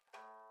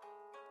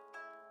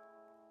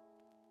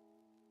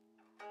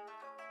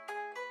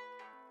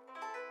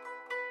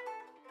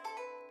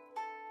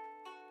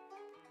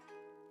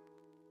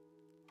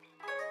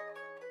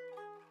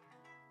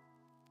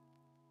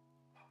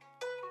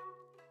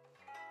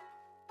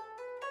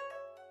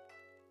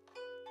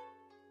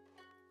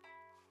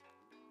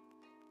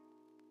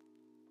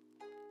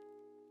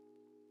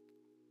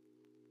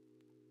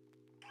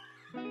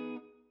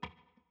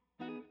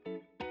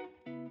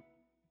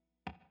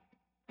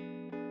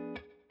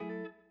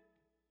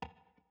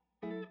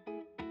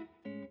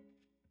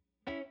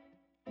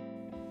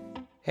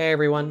Hey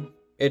everyone,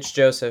 it's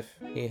Joseph,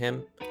 he,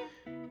 him.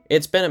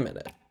 It's been a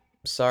minute.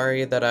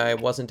 Sorry that I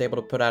wasn't able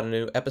to put out a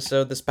new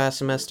episode this past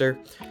semester.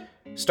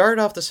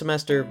 Started off the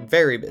semester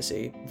very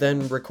busy,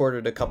 then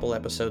recorded a couple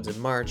episodes in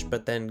March,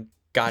 but then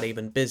got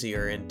even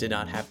busier and did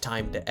not have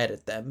time to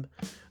edit them.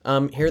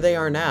 Here they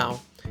are now.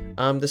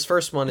 This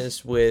first one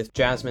is with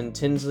Jasmine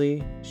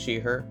Tinsley, she,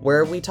 her,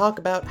 where we talk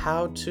about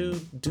how to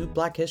do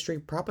Black history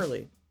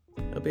properly.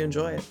 Hope you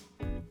enjoy it.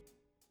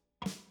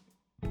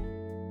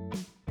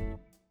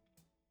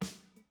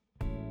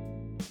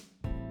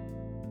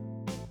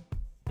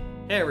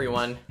 Hey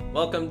everyone,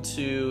 welcome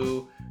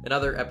to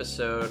another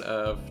episode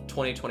of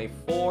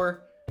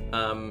 2024.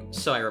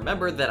 So I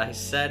remember that I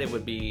said it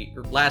would be,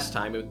 last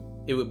time,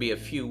 it would be a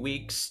few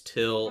weeks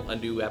till a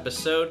new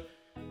episode,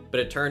 but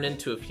it turned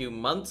into a few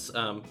months.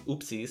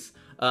 Oopsies.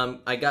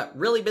 I got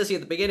really busy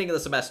at the beginning of the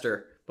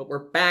semester, but we're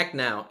back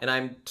now, and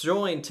I'm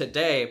joined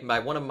today by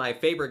one of my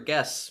favorite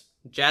guests,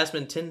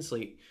 Jasmine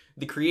Tinsley,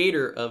 the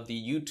creator of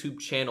the YouTube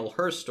channel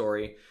Her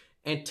Story,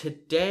 and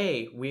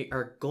today we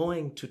are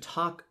going to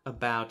talk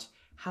about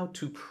how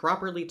to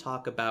properly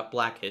talk about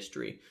Black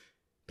history,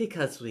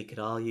 because we could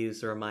all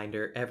use a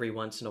reminder every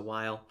once in a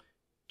while.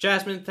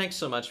 Jasmine, thanks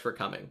so much for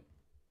coming.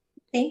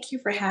 Thank you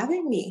for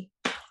having me.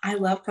 I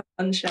love coming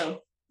on the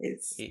show.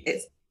 It's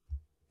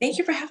thank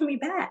you for having me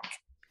back.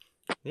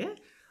 Yeah.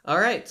 All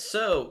right.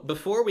 So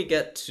before we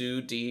get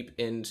too deep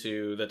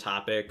into the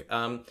topic,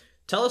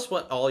 tell us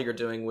what all you're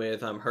doing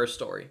with Her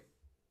Story.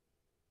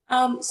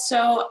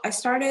 So I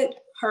started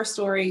Her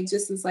Story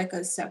just as like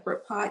a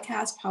separate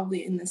podcast,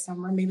 probably in the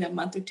summer, maybe a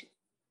month or two,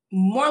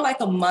 more like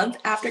a month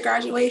after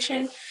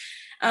graduation.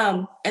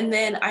 And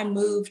then I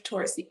moved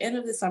towards the end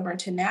of the summer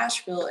to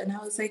Nashville, and I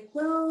was like,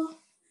 well,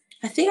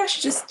 I think I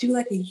should just do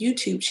like a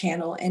YouTube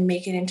channel and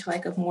make it into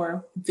like a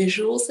more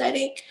visual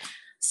setting.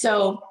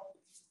 So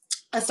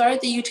I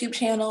started the YouTube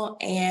channel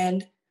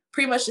and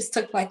pretty much just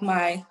took like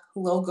my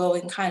logo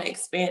and kind of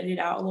expanded it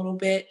out a little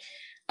bit.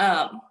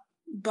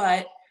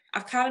 But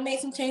I've kind of made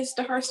some changes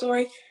to Her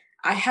Story.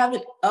 I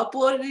haven't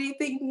uploaded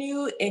anything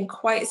new in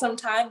quite some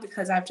time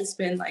because I've just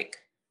been like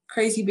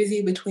crazy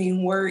busy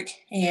between work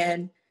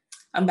and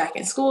I'm back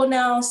in school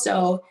now.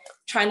 So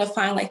trying to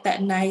find like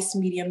that nice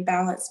medium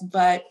balance.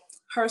 But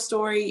Her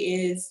Story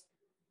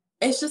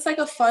it's just like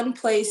a fun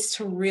place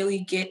to really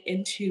get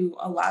into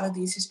a lot of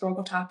these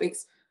historical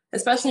topics,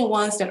 especially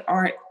ones that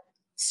aren't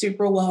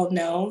super well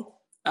known.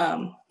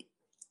 Um,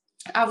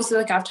 Obviously,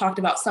 like I've talked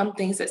about some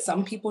things that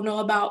some people know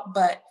about,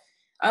 but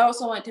I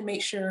also want to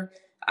make sure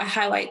I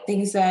highlight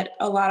things that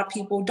a lot of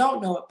people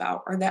don't know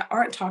about or that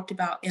aren't talked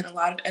about in a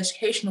lot of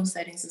educational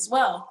settings as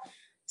well.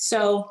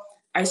 So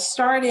I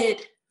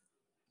started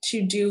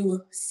to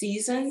do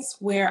seasons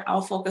where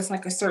I'll focus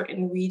like a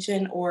certain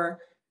region or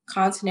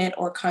continent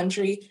or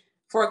country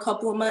for a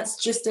couple of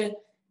months just to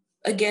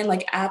again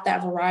like add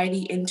that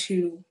variety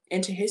into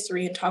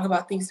history and talk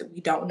about things that we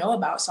don't know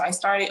about. So I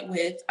started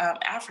with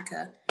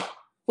Africa,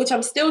 which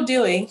I'm still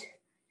doing.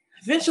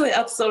 Eventually, an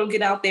episode will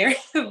get out there,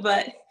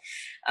 but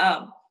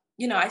um,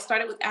 I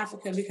started with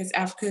Africa because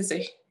Africa is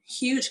a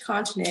huge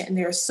continent, and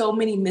there are so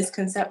many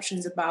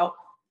misconceptions about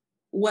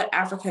what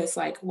Africa is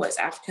like. What's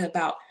Africa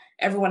about?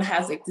 Everyone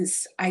has like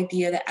this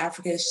idea that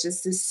Africa is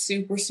just this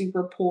super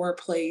super poor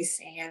place,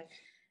 and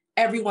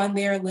everyone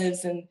there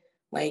lives in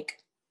like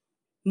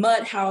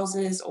mud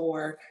houses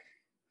or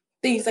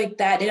things like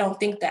that. They don't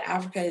think that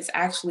Africa is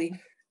actually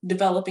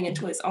developing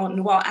into its own.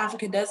 And while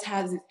Africa does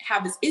have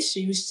its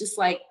issues, just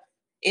like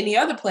any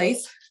other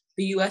place,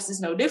 the US is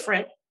no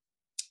different.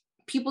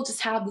 People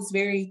just have this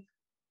very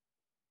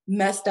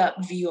messed up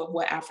view of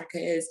what Africa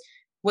is,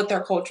 what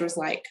their culture is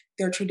like,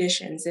 their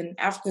traditions. And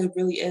Africa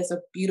really is a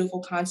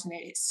beautiful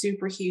continent. It's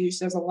super huge.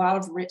 There's a lot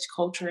of rich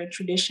culture and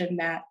tradition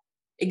that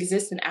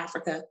exists in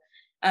Africa.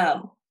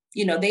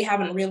 They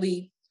haven't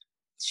really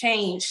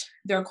changed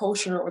their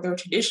culture or their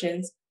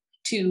traditions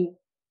to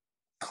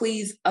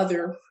please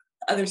other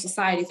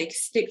societies. They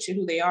stick to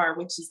who they are,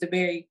 which is the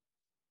very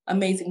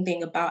amazing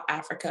thing about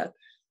Africa.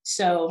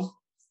 So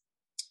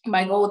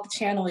my goal with the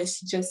channel is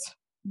to just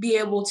be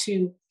able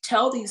to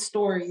tell these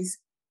stories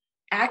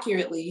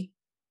accurately,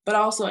 but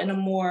also in a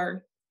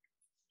more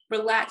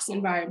relaxed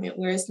environment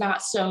where it's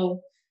not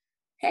so,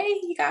 hey,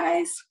 you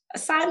guys,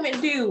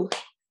 assignment due,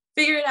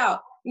 figure it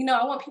out.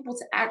 I want people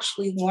to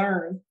actually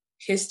learn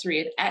history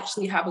and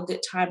actually have a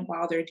good time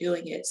while they're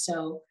doing it.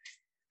 So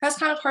that's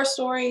kind of Her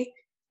Story.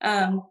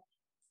 Um,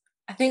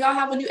 I think I'll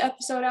have a new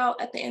episode out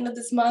at the end of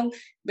this month.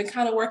 Been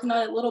kind of working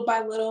on it little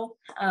by little,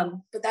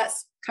 but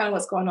that's kind of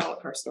what's going on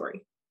with Her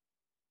Story.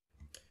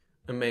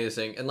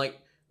 Amazing. And like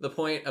the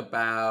point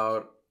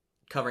about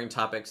covering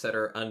topics that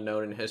are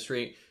unknown in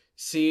history,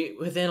 see,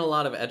 within a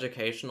lot of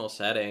educational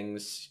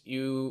settings,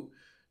 you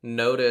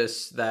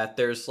notice that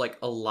there's like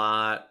a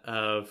lot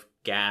of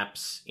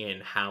gaps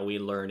in how we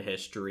learn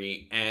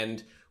history.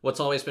 And what's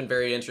always been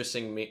very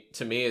interesting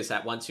to me is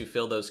that once you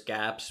fill those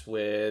gaps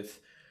with,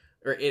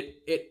 or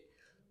it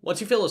once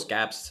you fill those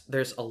gaps,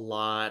 there's a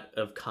lot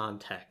of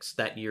context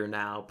that you're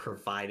now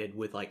provided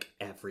with like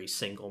every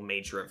single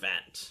major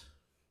event.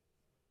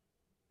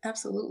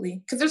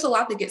 Absolutely. Because there's a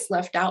lot that gets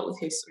left out with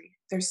history.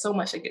 There's so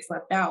much that gets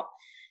left out.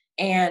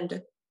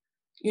 And,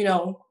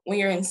 when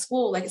you're in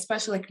school, like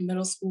especially like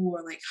middle school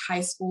or like high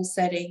school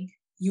setting,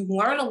 you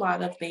learn a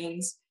lot of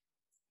things,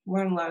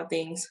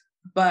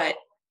 but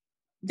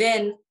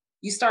then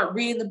you start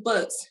reading the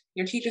books,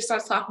 your teacher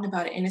starts talking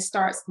about it, and it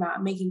starts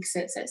not making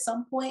sense at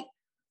some point.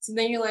 So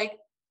then you're like,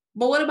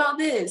 but what about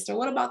this? Or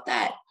what about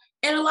that?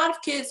 And a lot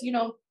of kids,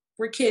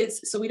 we're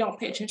kids, so we don't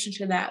pay attention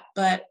to that.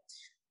 But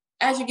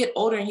as you get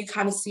older and you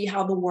kind of see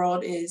how the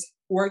world is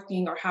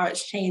working or how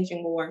it's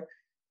changing or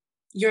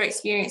your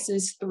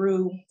experiences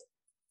through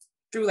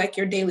like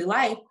your daily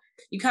life,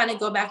 you kind of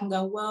go back and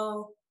go,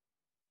 well,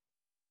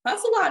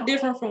 that's a lot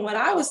different from what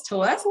I was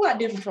told. That's a lot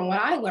different from what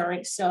I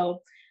learned.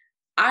 So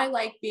I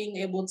like being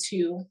able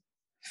to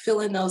fill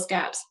in those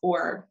gaps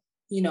or,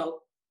 you know,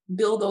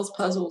 build those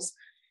puzzles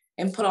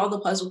and put all the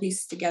puzzle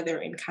pieces together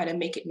and kind of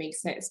make it make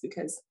sense,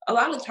 because a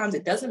lot of times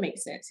it doesn't make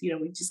sense.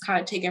 We just kind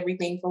of take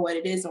everything for what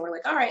it is and we're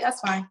like, all right,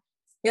 that's fine.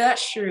 Yeah,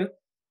 that's true.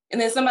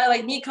 And then somebody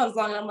like me comes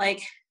along and I'm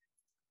like,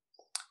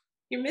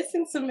 you're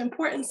missing some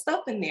important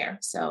stuff in there.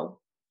 So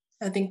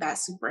I think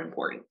that's super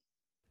important.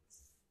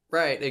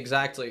 Right,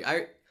 exactly.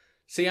 I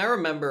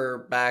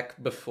remember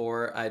back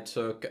before I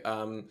took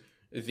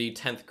the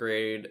 10th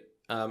grade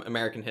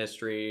American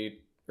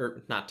history,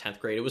 or not 10th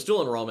grade, it was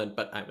dual enrollment,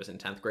 but I was in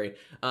 10th grade.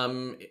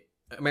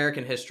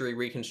 American history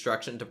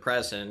reconstruction to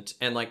present,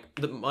 and like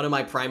one of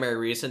my primary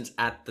reasons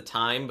at the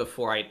time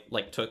before I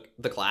like took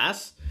the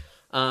class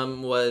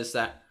was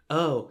that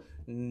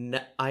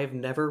I've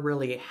never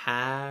really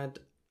had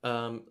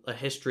a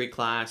history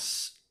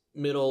class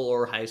middle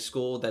or high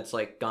school that's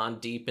like gone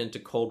deep into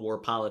Cold War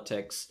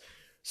politics.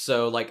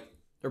 So like,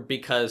 or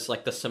because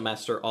like the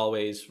semester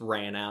always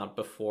ran out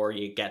before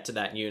you get to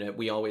that unit,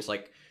 we always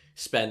like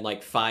spend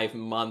like 5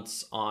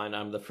 months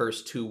on the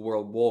first two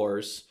world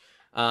wars.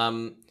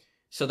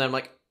 So then I'm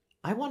like,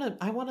 I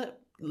want to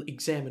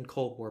examine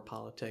Cold War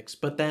politics,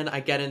 but then I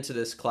get into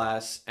this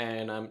class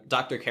and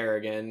Dr.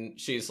 Kerrigan,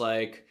 she's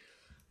like,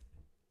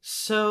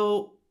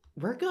 so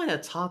we're going to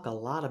talk a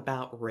lot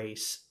about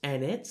race,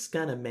 and it's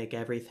going to make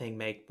everything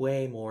make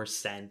way more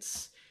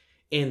sense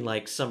in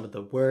like some of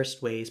the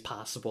worst ways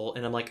possible.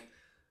 And I'm like,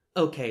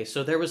 okay,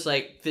 so there was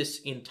like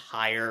this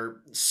entire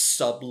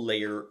sub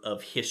layer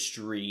of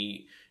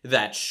history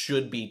that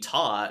should be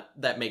taught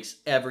that makes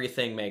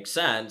everything make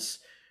sense,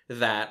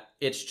 that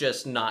it's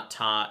just not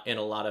taught in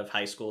a lot of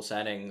high school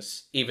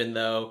settings, even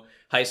though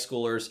high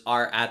schoolers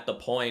are at the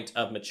point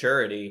of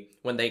maturity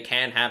when they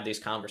can have these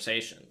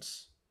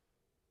conversations.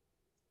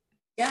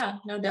 Yeah,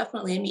 no,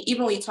 definitely. I mean,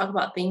 even when you talk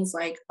about things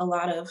like a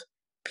lot of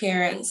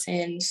parents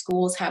and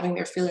schools having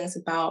their feelings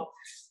about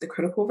the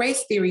critical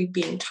race theory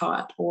being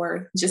taught,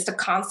 or just the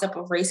concept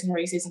of race and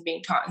racism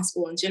being taught in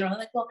school in general,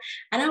 like, well,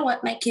 I don't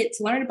want my kid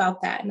to learn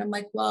about that. And I'm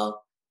like,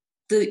 well,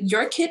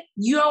 your kid,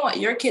 you don't want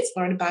your kids to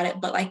learn about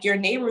it, but like your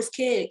neighbor's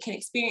kid can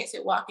experience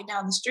it walking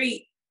down the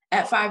street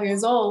at 5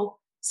 years old.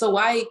 So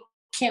why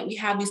can't we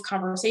have these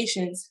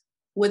conversations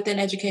within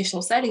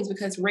educational settings?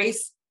 Because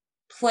race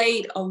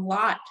played a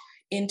lot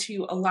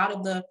into a lot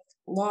of the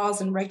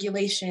laws and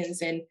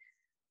regulations and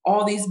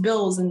all these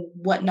bills and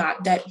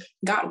whatnot that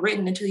got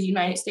written into the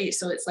United States.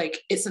 So it's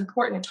like, it's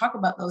important to talk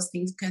about those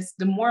things, because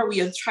the more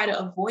we try to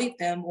avoid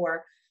them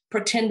or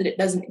pretend that it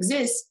doesn't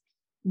exist,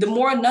 the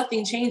more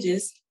nothing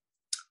changes,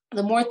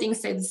 the more things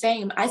stay the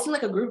same. I see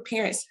like a group of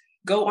parents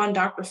go on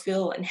Dr.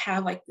 Phil and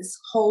have like this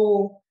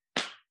whole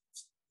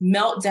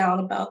meltdown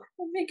about,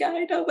 oh my God,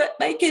 I don't want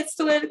my kids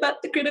to learn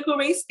about the critical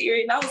race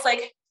theory. And I was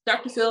like,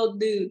 Dr. Phil,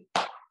 dude,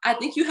 I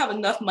think you have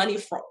enough money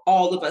for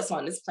all of us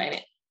on this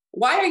planet.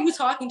 Why are you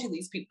talking to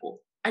these people?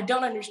 I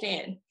don't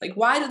understand. Like,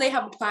 why do they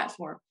have a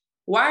platform?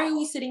 Why are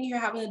we sitting here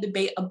having a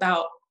debate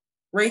about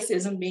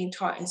racism being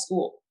taught in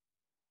school?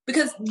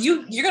 Because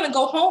you're going to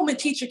go home and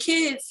teach your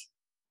kids,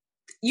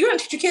 you're going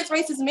to teach your kids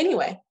racism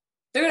anyway.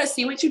 They're going to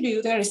see what you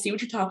do. They're going to see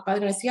what you talk about.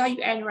 They're going to see how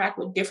you interact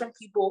with different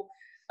people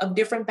of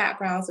different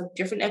backgrounds, of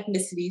different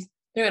ethnicities.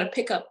 They're going to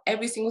pick up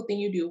every single thing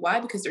you do.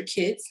 Why? Because they're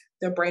kids.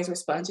 Their brains are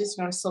sponges.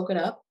 They're going to soak it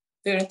up.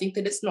 They're going to think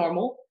that it's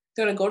normal.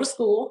 They're going to go to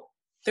school.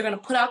 They're going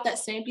to put out that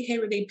same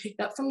behavior they picked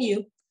up from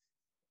you.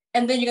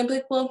 And then you're going to be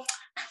like, well,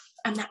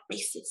 I'm not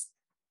racist.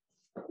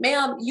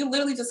 Ma'am, you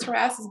literally just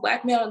harassed this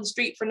Black man on the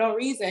street for no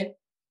reason,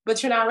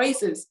 but you're not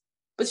racist.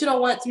 But you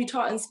don't want it to be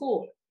taught in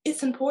school.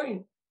 It's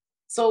important.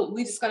 So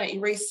we're just going to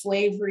erase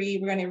slavery.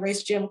 We're going to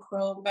erase Jim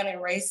Crow. We're going to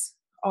erase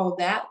all of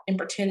that and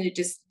pretend it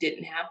just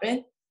didn't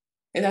happen.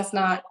 And that's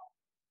not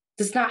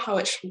how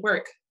it should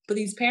work. But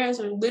these parents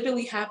are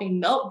literally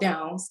having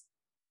meltdowns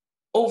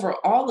over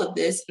all of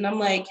this. And I'm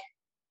like,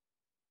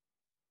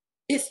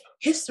 it's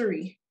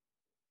history.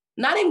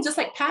 Not even just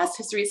like past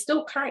history, it's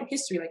still current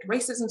history. Like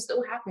racism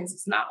still happens.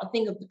 It's not a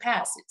thing of the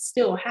past. It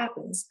still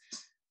happens.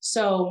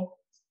 So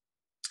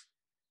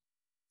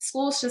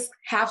schools just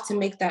have to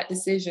make that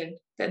decision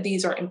that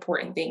these are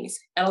important things.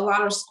 And a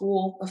lot of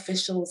school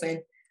officials and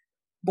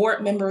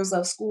board members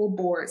of school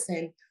boards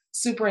and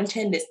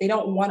superintendents, they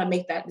don't want to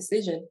make that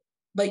decision,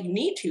 but you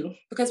need to,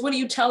 because what are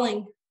you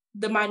telling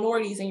the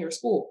minorities in your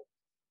school?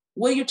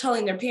 what are you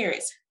telling their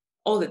parents?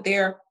 Oh, that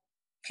their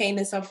pain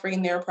and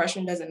suffering, their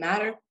oppression doesn't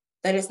matter,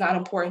 that it's not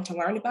important to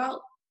learn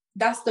about.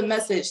 That's the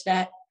message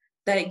that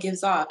it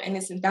gives off.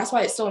 And that's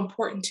why it's so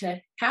important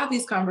to have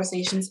these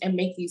conversations and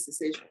make these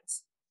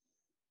decisions.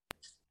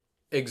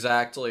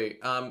 Exactly.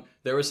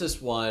 There was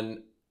this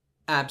one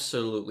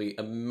absolutely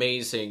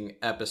amazing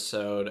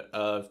episode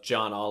of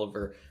John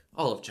Oliver.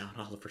 All of John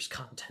Oliver's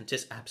content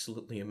is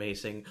absolutely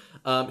amazing.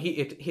 He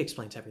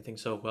explains everything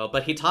so well,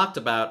 but he talked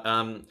about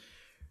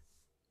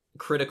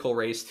critical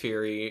race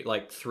theory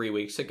like 3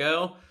 weeks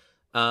ago.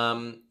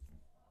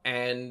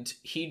 And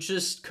he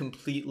just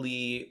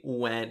completely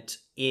went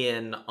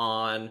in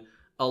on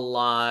a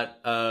lot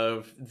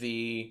of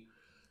the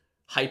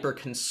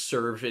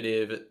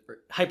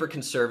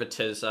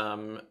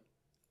hyper-conservatism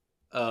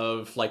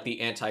of like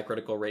the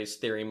anti-critical race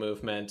theory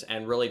movement,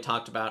 and really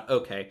talked about,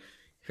 okay,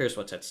 here's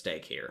what's at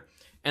stake here.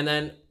 And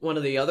then one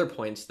of the other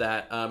points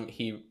that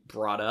he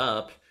brought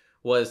up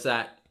was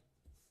that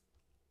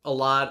a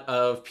lot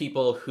of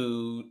people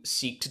who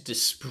seek to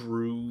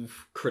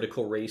disprove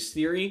critical race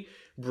theory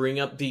bring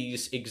up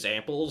these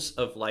examples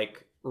of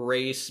like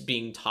race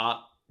being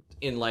taught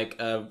in like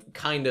a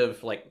kind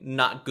of like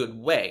not good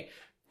way.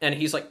 And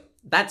he's like,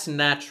 that's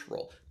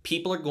natural.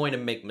 People are going to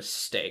make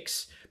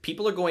mistakes.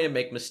 People are going to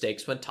make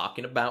mistakes when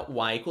talking about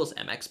y equals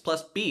mx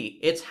plus b.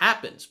 It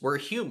happens. We're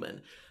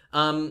human.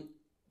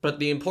 But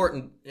the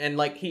important, and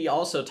like he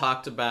also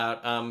talked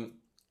about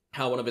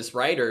how one of his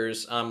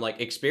writers like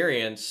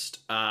experienced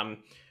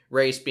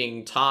race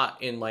being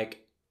taught in like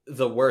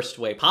the worst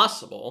way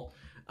possible.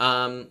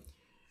 And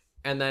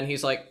then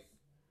he's like,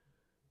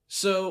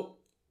 so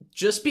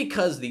just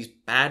because these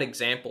bad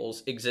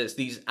examples exist,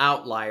 these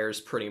outliers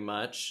pretty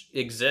much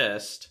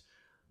exist,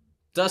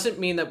 doesn't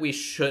mean that we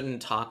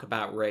shouldn't talk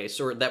about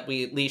race, or that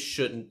we at least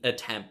shouldn't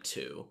attempt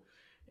to.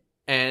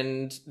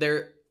 And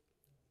there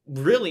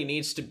really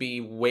needs to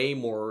be way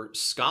more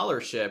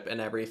scholarship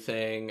and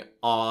everything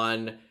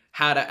on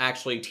how to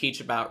actually teach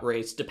about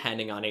race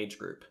depending on age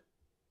group.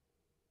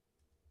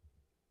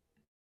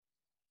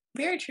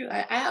 Very true.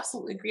 I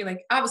absolutely agree.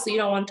 Like, obviously, you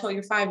don't want to tell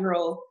your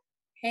 5-year-old,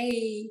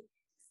 hey,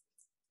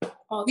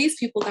 all these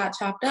people got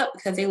chopped up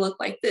because they look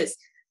like this.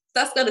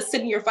 That's going to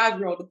send your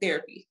 5-year-old to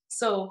therapy.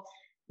 So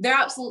there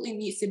absolutely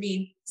needs to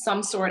be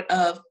some sort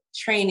of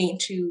training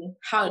to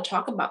how to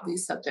talk about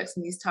these subjects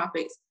and these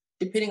topics,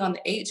 depending on the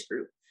age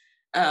group.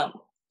 But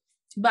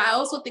I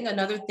also think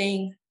another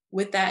thing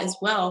with that as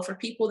well, for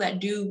people that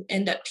do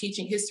end up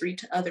teaching history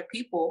to other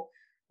people,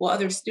 well,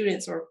 other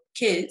students or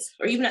kids,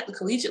 or even at the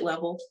collegiate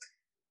level,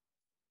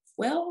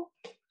 well,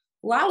 a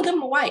lot of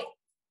them are white.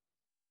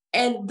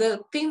 And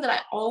the thing that I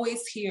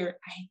always hear,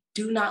 I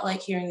do not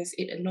like hearing this,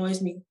 it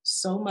annoys me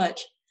so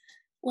much.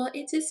 Well,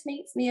 it just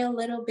makes me a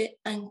little bit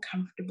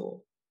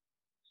uncomfortable.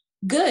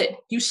 Good,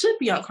 you should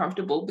be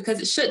uncomfortable because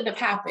it shouldn't have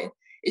happened.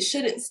 It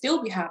shouldn't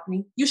still be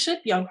happening. You should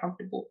be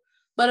uncomfortable.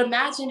 But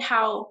imagine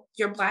how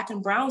your Black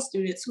and brown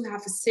students who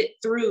have to sit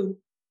through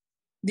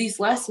these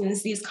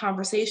lessons, these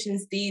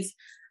conversations, these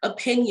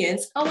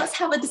opinions. Oh, let's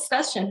have a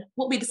discussion.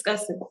 What we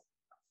discussing?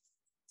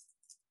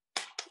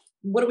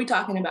 What are we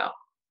talking about?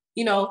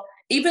 You know,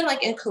 even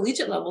like in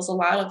collegiate levels, a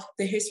lot of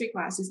the history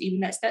classes,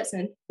 even at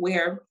Stetson,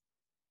 where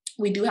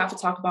we do have to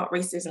talk about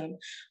racism,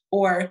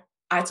 or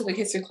I took a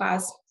history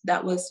class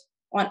that was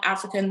on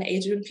Africa in the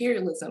age of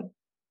imperialism,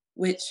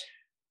 which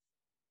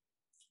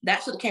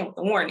that should have came with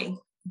a warning.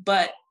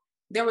 But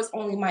there was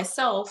only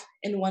myself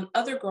and one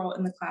other girl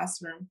in the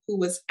classroom who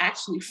was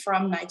actually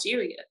from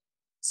Nigeria.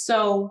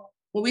 So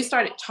when we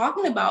started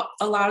talking about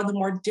a lot of the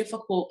more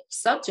difficult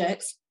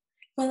subjects,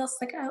 well, I was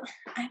like, oh,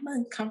 I'm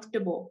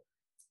uncomfortable.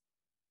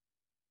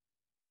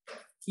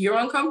 You're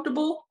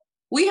uncomfortable?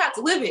 We have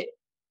to live it.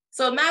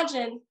 So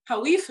imagine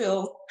how we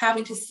feel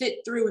having to sit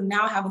through and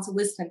now having to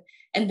listen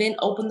and then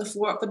open the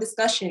floor up for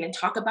discussion and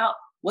talk about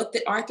what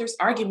the author's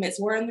arguments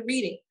were in the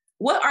reading.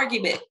 What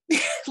argument?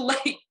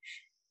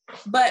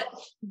 But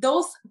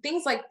those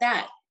things like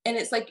that. And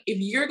it's like, if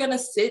you're going to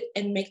sit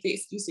and make the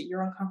excuse that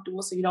you're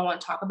uncomfortable, so you don't want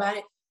to talk about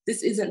it,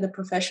 this isn't the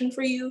profession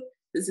for you.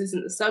 This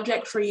isn't the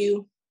subject for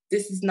you.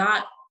 This is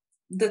not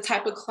the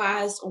type of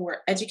class or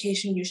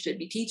education you should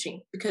be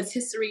teaching, because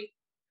history,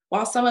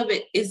 while some of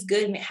it is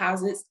good and it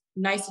has its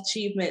nice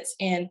achievements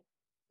and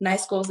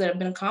nice goals that have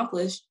been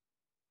accomplished,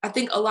 I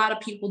think a lot of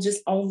people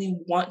just only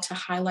want to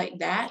highlight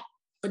that,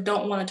 but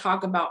don't want to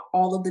talk about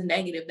all of the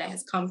negative that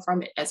has come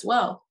from it as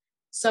well.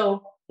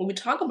 So when we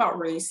talk about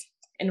race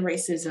and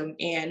racism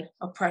and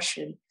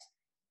oppression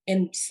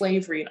and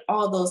slavery and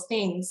all those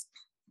things,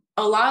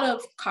 a lot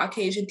of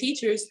Caucasian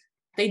teachers,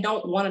 they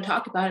don't want to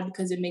talk about it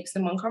because it makes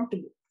them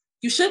uncomfortable.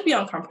 You should be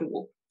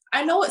uncomfortable.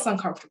 I know it's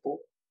uncomfortable,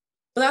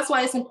 but that's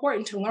why it's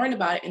important to learn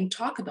about it and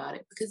talk about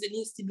it, because it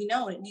needs to be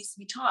known, it needs to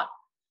be taught.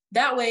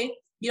 That way,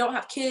 you don't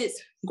have kids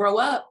grow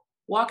up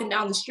walking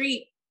down the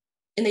street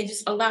and they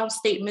just allow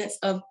statements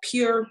of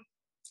pure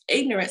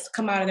ignorance to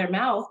come out of their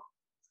mouth.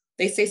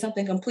 They say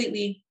something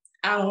completely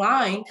out of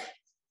line.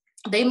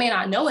 They may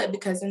not know it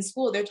because in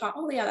school they're taught,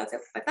 oh yeah,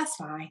 that's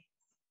fine.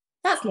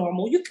 That's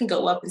normal. You can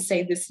go up and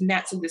say this and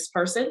that to this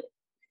person.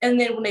 And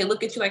then when they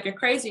look at you like you're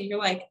crazy, you're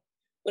like,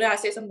 "Well, did I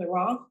say something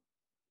wrong?"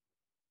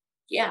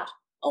 Yeah.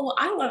 Oh, well,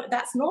 I learned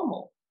that's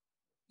normal.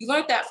 You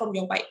learned that from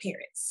your white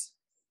parents.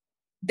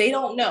 They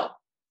don't know.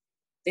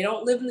 They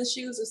don't live in the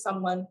shoes of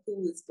someone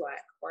who is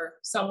Black or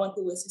someone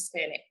who is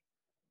Hispanic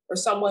or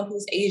someone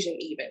who's Asian,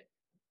 even.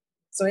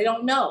 So they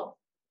don't know.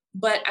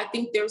 But I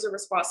think there's a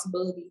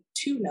responsibility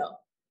to know.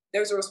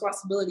 There's a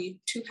responsibility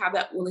to have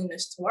that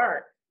willingness to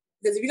learn.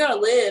 Because if you're going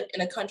to live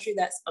in a country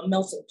that's a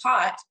melting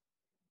pot,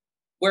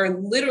 where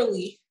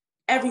literally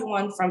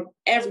everyone from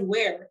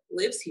everywhere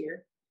lives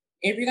here,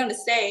 and if you're going to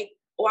say,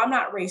 oh, I'm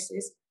not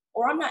racist,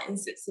 or I'm not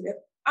insensitive,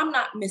 I'm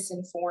not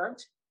misinformed,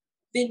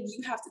 then you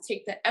have to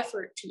take the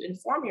effort to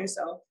inform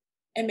yourself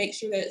and make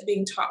sure that it's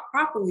being taught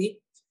properly.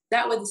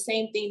 That way the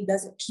same thing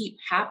doesn't keep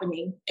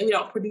happening and we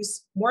don't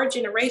produce more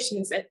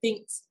generations that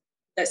thinks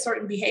that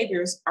certain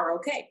behaviors are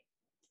okay.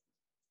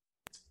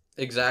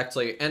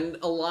 Exactly. And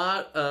a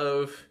lot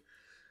of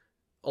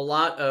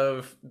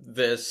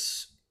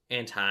this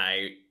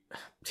anti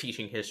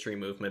teaching history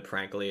movement,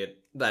 frankly,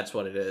 that's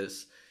what it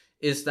is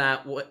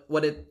that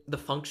the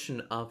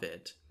function of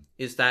it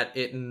is that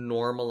it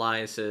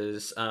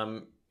normalizes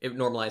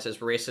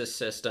racist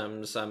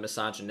systems,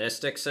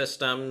 misogynistic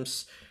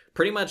systems.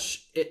 Pretty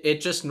much,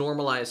 it just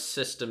normalizes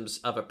systems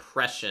of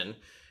oppression.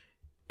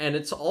 And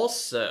it's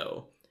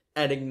also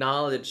an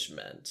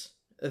acknowledgement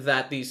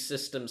that these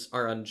systems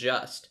are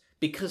unjust.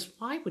 Because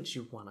why would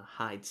you want to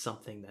hide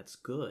something that's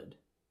good?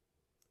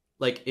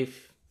 Like,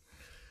 if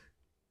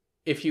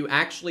you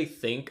actually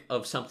think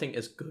of something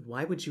as good,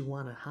 why would you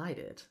want to hide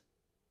it?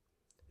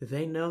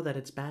 They know that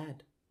it's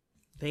bad.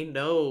 They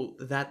know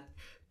that,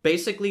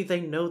 basically,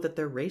 they know that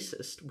they're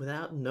racist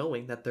without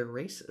knowing that they're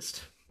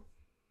racist.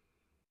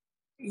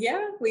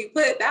 Yeah, we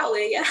put it that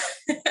way, yeah.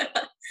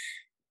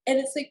 And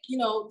it's like,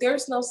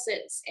 there's no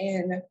sense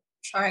in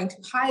trying to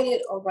hide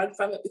it or run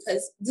from it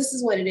because this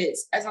is what it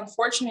is. As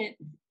unfortunate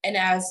and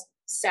as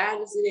sad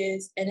as it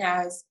is and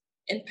as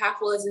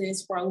impactful as it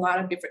is for a lot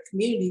of different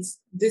communities,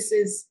 this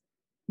is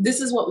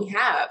what we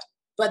have.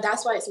 But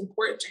that's why it's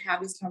important to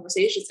have these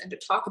conversations and to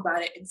talk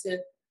about it and to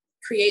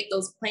create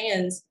those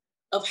plans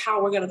of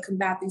how we're going to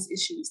combat these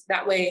issues.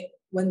 That way,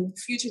 when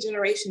future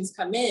generations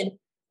come in,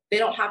 they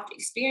don't have to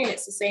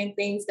experience the same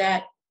things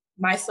that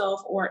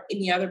myself or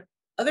any other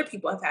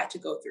people have had to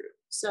go through.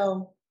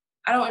 So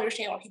I don't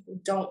understand why people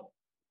don't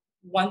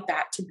want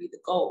that to be the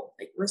goal.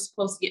 Like, we're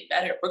supposed to get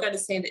better. We're going to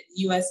say that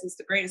the US is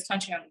the greatest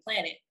country on the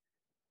planet,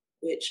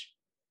 which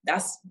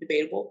that's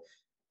debatable.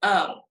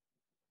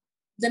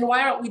 Then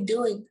why aren't we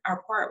doing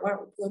our part? Why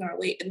aren't we pulling our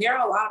weight? And there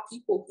are a lot of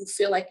people who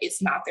feel like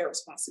it's not their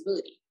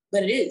responsibility,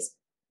 but it is.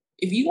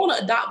 If you want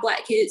to adopt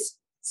Black kids,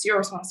 it's your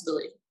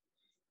responsibility.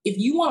 If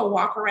you want to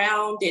walk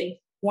around and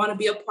want to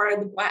be a part of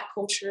the Black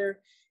culture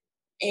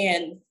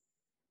and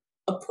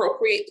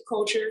appropriate the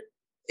culture,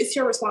 it's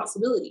your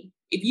responsibility.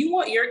 If you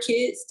want your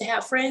kids to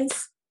have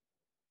friends,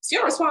 it's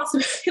your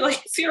responsibility.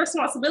 Like, it's your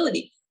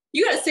responsibility.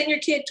 You got to send your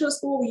kid to a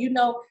school where you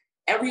know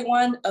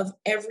everyone of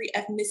every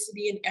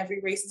ethnicity and every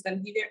race is going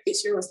to be there.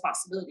 It's your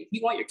responsibility. If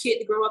you want your kid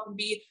to grow up and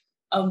be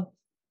a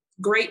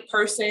great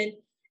person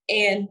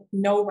and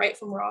know right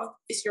from wrong,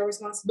 it's your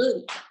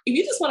responsibility. If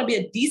you just want to be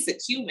a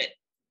decent human,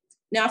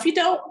 now if you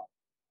don't,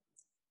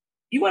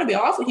 you want to be an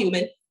awful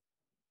human,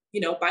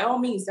 by all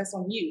means, that's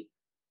on you.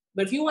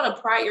 But if you want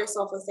to pride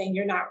yourself on saying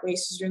you're not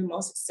racist, you're the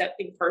most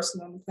accepting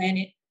person on the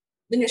planet,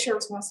 then it's your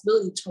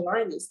responsibility to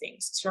learn these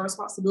things. It's your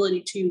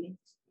responsibility to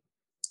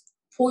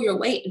pull your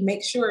weight and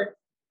make sure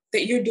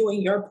that you're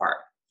doing your part.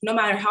 No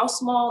matter how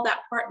small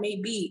that part may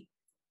be,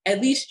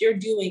 at least you're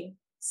doing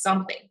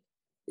something.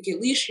 Like,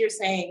 at least you're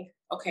saying,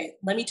 okay,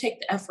 let me take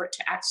the effort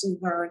to actually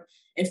learn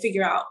and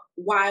figure out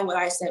why what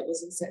I said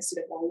was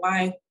insensitive or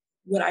why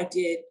what I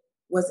did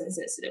was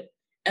insensitive.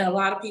 And a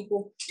lot of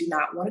people do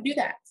not want to do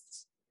that.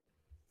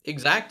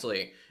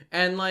 Exactly.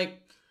 And like,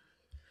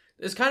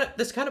 this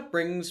kind of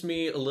brings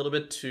me a little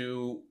bit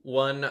to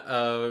one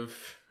of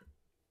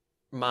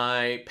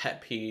my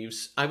pet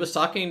peeves. I was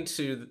talking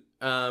to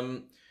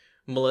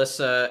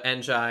Melissa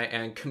Enjai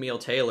and Camille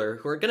Taylor,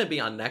 who are going to be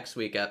on next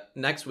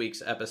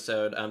week's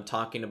episode,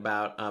 talking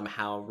about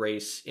how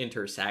race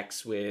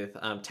intersects with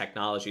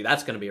technology.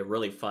 That's going to be a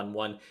really fun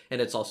one,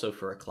 and it's also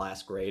for a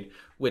class grade,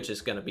 which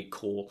is going to be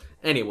cool.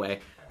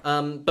 Anyway,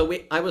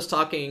 I was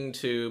talking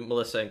to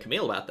Melissa and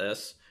Camille about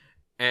this,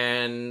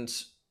 and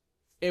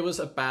it was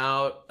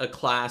about a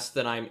class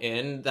that I'm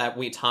in that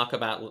we talk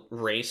about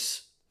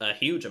race a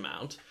huge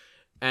amount.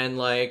 And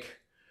like,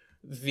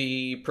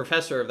 the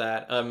professor of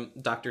that,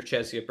 Dr.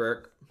 Chesia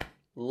Burke,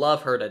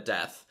 love her to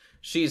death.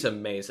 She's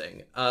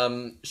amazing.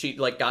 She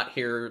like got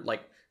here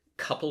like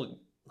a couple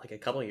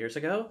of years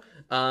ago.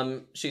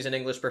 She's an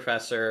English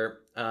professor.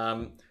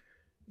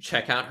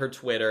 Check out her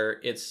Twitter.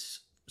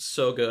 It's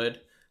so good.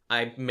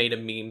 I made a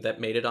meme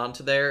that made it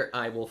onto there.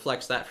 I will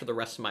flex that for the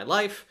rest of my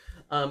life.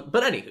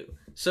 But anywho,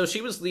 so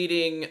she was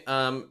leading,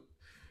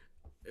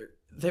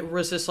 there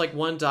was this like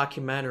one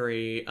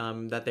documentary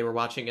that they were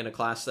watching in a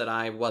class that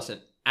I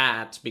wasn't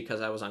at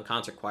because I was on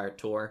concert choir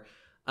tour.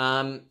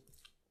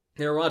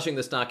 They were watching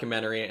this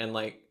documentary, and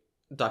like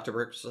Dr.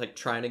 Burke's like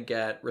trying to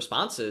get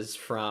responses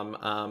from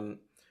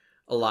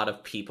a lot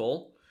of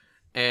people,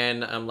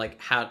 and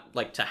like how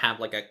like to have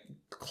like a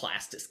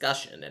class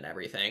discussion and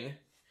everything.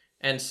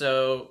 And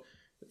so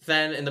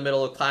then in the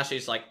middle of class,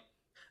 she's like,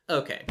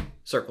 "Okay,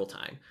 circle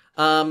time.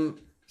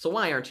 So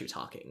why aren't you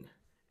talking?"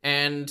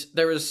 And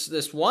there was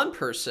this one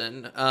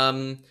person,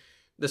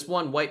 this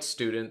one white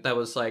student that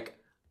was like,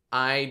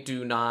 "I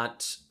do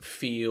not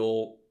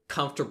feel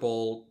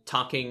comfortable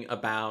talking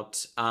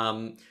about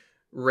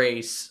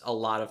race a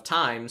lot of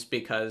times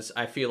because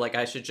I feel like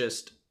I should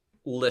just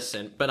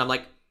listen." But I'm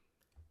like,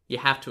 you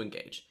have to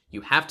engage.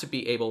 You have to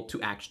be able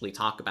to actually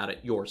talk about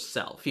it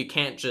yourself. You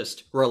can't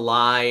just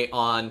rely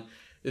on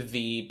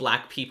the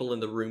black people in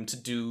the room to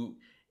do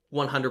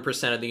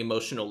 100% of the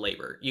emotional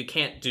labor. You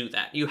can't do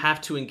that. You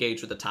have to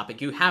engage with the topic.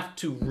 You have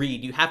to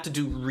read. You have to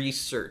do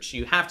research.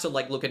 You have to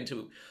like look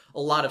into a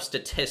lot of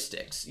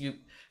statistics. You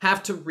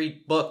have to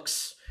read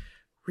books.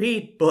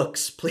 Read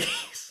books,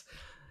 please.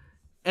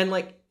 And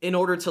like in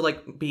order to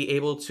like be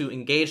able to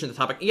engage in the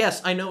topic,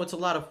 yes, I know it's a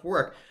lot of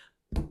work,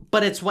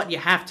 but it's what you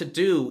have to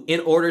do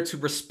in order to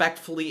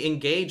respectfully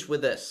engage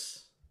with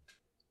this.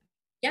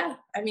 Yeah,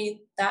 I mean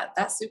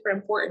that's super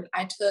important.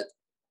 I took,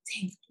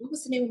 dang, what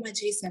was the name of my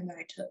JSAM that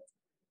I took?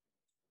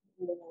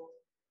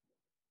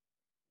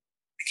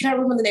 I cannot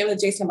remember the name of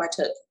the JSAM I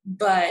took,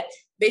 but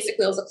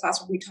basically it was a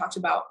class where we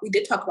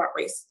did talk about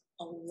race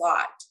a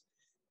lot.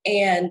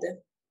 And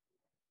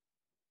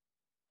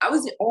I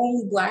was the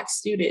only Black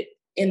student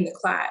in the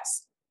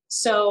class.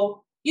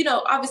 So,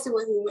 obviously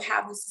when we would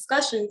have these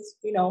discussions,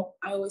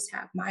 I always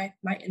have my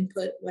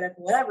input,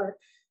 whatever.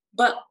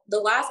 But the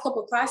last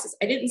couple of classes,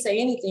 I didn't say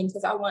anything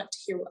because I want to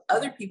hear what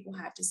other people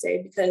have to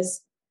say,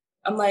 because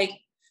I'm like,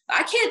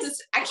 I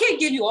can't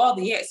give you all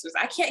the answers.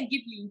 I can't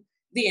give you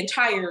the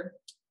entire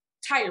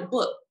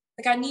book.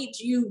 Like, I need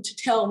you to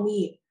tell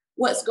me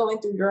what's going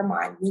through your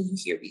mind when you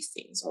hear these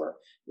things, or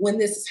when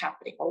this is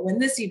happening, or when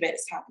this event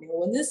is happening,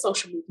 or when this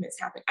social movement is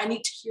happening. I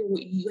need to hear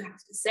what you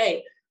have to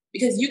say,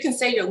 because you can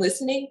say you're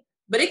listening,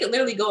 but it could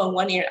literally go in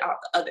one ear and out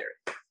the other.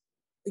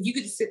 You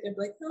could just sit there and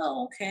be like,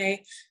 oh,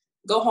 okay,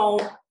 go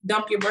home,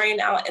 dump your brain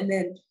out, and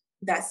then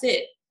that's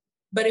it.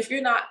 But if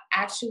you're not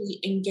actually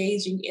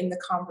engaging in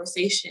the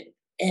conversation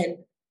and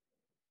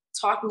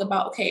talking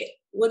about, okay,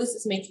 what does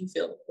this make you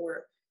feel?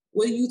 Or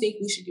what do you think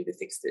we should do to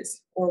fix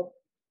this? Or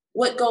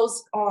what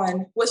goes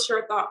on? What's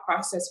your thought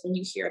process when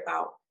you hear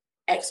about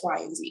X, Y,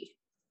 and Z?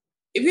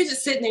 If you're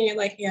just sitting there and you're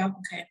like, yeah,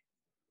 okay,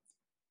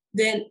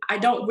 then I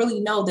don't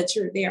really know that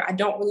you're there. I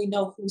don't really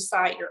know whose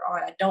side you're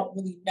on. I don't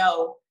really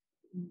know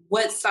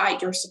what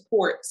side your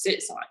support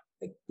sits on.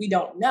 Like, we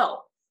don't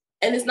know.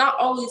 And it's not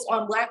always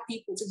on Black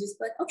people to just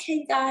be like,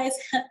 okay, guys,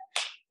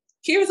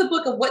 here's a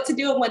book of what to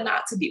do and what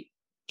not to do.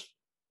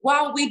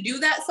 While we do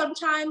that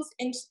sometimes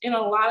in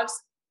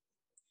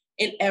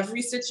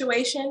every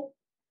situation,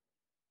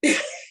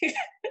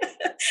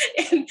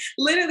 and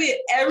literally in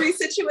every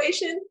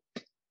situation,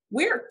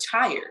 we're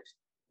tired.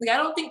 Like, I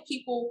don't think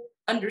people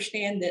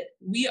understand that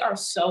we are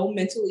so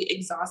mentally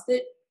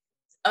exhausted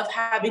of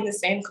having the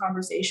same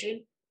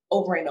conversation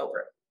over and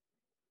over.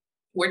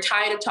 We're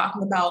tired of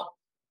talking about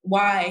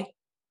why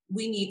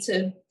we need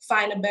to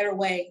find a better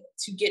way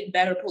to get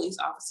better police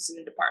officers in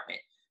the department.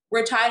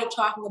 We're tired of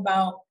talking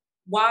about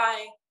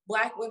why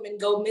Black women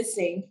go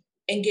missing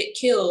and get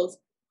killed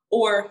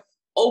or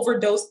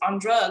overdose on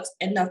drugs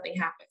and nothing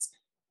happens.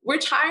 We're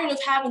tired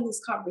of having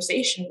this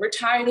conversation. We're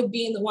tired of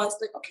being the ones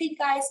like, okay,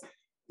 guys,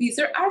 these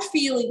are our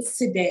feelings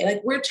today.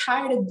 Like, we're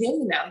tired of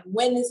doing that.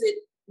 Like,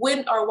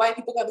 when are white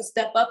people going to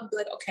step up and be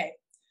like, okay,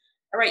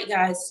 all right,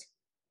 guys,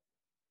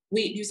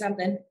 we need to do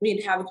something. We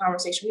need to have a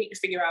conversation. We need to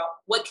figure out,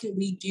 what can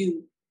we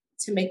do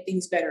to make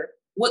things better?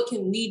 What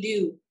can we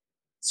do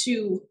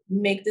to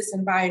make this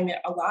environment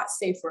a lot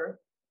safer,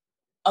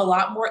 a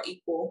lot more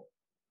equal,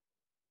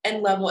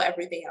 and level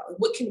everything out? Like,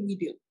 what can we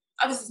do?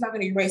 Obviously, it's not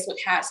going to erase what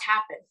has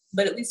happened,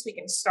 but at least we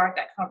can start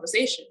that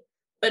conversation.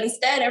 But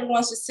instead,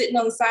 everyone's just sitting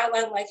on the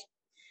sideline like,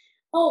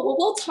 oh, well,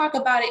 we'll talk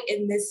about it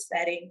in this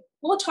setting.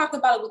 We'll talk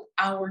about it with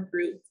our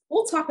group.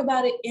 We'll talk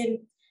about it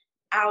in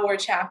our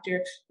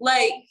chapter.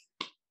 Like,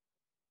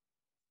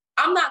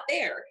 I'm not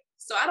there.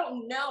 So I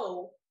don't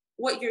know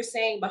what you're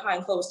saying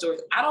behind closed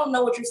doors. I don't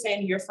know what you're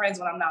saying to your friends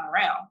when I'm not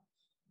around.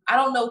 I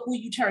don't know who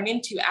you turn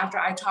into after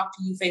I talk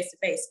to you face to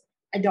face.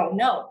 I don't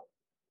know.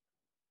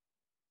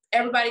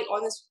 Everybody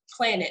on this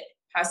planet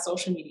has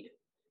social media.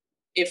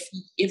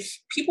 If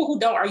people who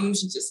don't are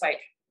usually just like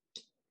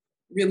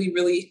really,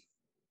 really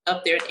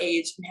up there in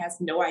age and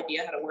has no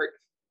idea how to work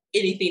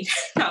anything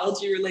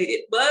technology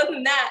related. But other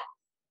than that,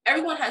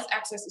 everyone has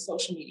access to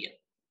social media.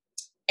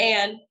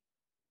 And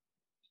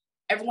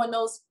everyone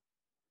knows,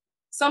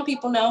 some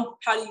people know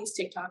how to use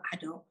TikTok. I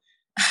don't.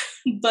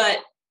 But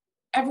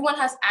everyone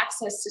has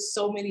access to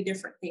so many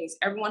different things.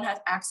 Everyone has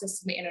access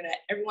to the internet.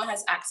 Everyone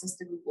has access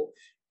to Google.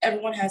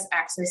 Everyone has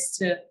access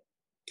to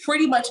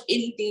pretty much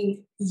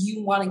anything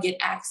you want to get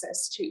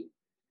access to.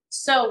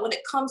 So when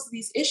it comes to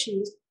these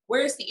issues,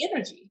 where's the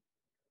energy?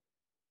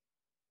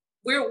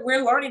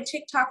 we're learning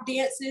TikTok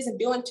dances and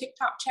doing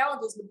TikTok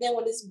challenges, but then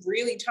when it's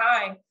really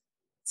time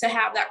to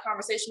have that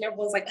conversation,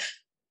 everyone's like,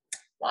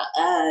 not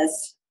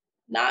us,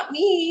 not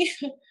me.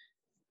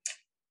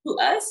 Who,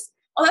 us?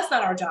 Oh, that's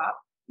not our job.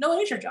 No,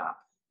 it is your job.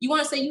 You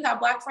want to say you have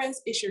Black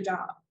friends? It's your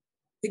job.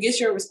 Like, it's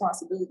your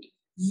responsibility.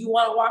 You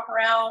want to walk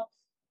around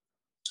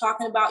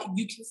talking about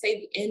you can say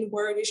the N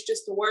word, it's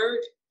just a word.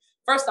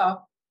 First off,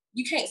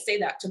 you can't say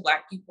that to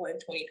Black people in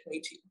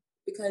 2022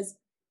 because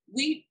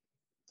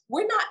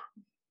we're not,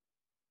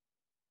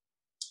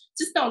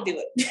 just don't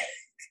do it.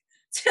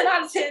 10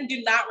 out of 10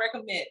 do not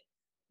recommend.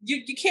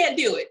 You can't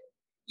do it.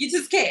 You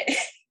just can't.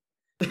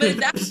 But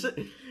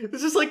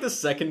this is like the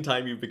second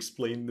time you've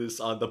explained this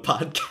on the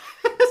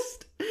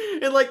podcast.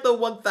 In like the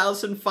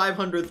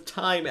 1,500th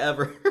time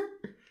ever.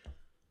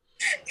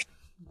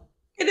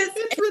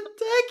 It's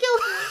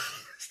ridiculous.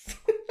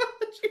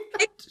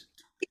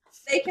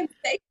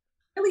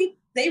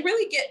 They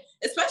really get,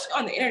 especially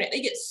on the internet,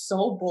 they get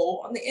so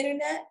bold on the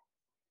internet.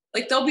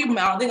 Like they'll be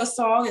mouthing a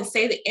song and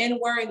say the N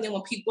word, and then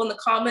when people in the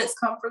comments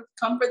come for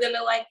them,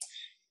 they're like,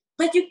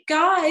 "But you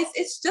guys,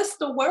 it's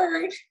just a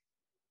word,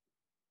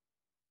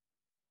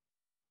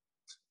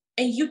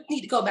 and you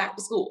need to go back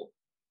to school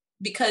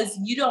because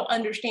you don't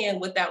understand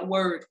what that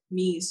word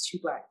means to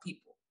Black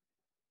people.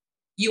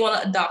 You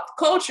want to adopt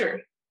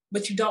culture,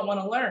 but you don't want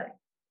to learn.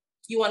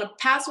 You want to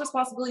pass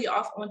responsibility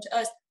off onto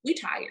us. We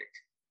tired.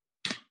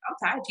 I'm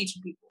tired of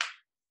teaching people.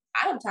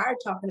 I am tired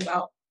of talking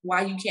about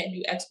why you can't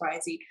do X, Y,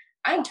 Z.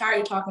 I'm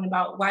tired of talking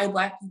about why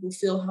Black people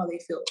feel how they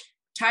feel. I'm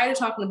tired of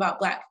talking about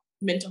Black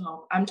mental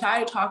health. I'm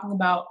tired of talking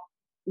about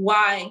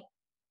why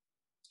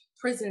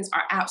prisons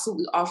are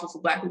absolutely awful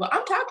for Black people.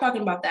 I'm tired of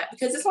talking about that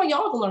because it's on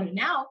y'all to learn it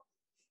now.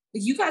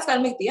 You guys got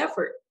to make the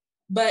effort,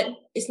 but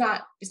it's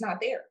not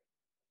there.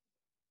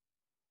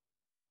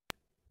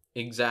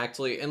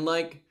 Exactly. And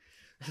like,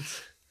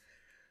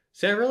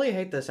 see, I really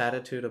hate this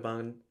attitude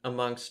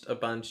amongst a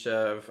bunch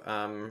of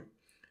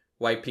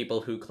white people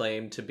who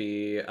claim to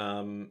be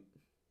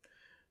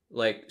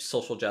like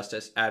social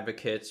justice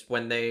advocates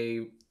when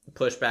they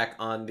push back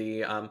on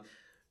the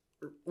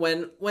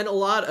when a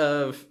lot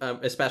of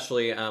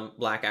especially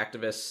Black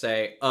activists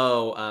say,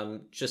 "Oh,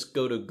 just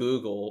go to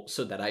Google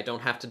so that I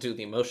don't have to do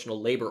the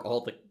emotional labor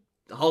all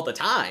the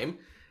time."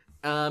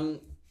 A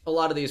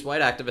lot of these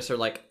white activists are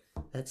like,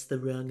 "That's the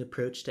wrong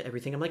approach to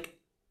everything." I'm like,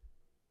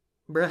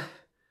 bruh.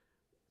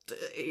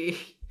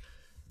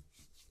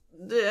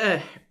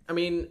 I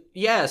mean,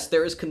 yes,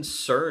 there is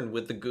concern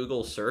with the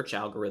Google search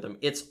algorithm.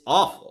 It's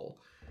awful.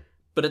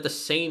 But at the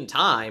same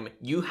time,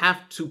 you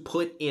have to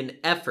put in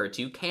effort.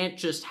 You can't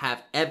just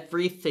have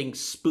everything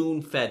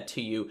spoon-fed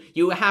to you.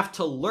 You have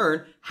to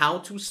learn how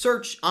to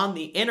search on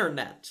the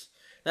internet.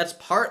 That's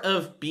part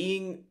of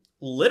being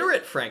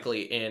literate,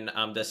 frankly, in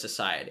this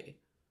society.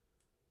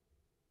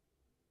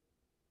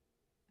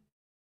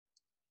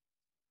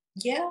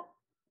 Yeah.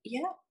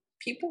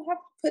 People have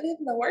to put in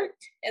the work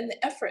and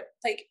the effort.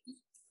 Like,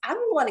 I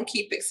don't want to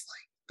keep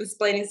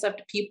explaining stuff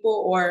to people,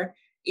 or,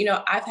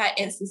 I've had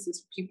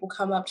instances where people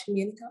come up to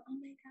me and go, "Oh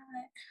my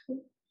God,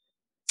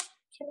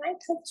 can I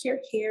touch your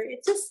hair?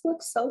 It just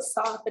looks so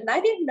soft. And I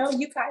didn't know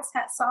you guys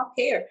had soft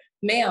hair."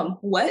 Ma'am,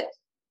 what?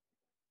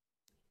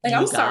 Like,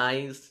 I'm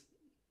sorry.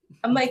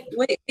 I'm like,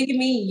 what do you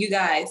mean, you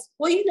guys?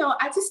 Well,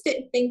 I just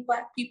didn't think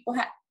Black people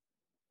had.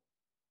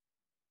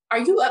 Are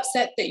you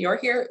upset that your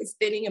hair is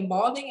thinning and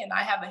balding and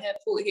I have a head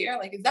full of hair?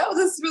 Like, is that what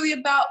this is really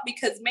about?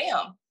 Because,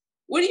 ma'am,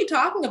 what are you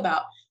talking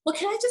about? Well,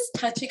 can I just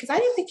touch it? Because I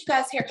didn't think you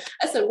guys' hair.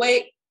 I said,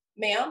 wait,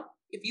 ma'am,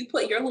 if you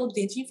put your little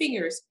dingy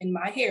fingers in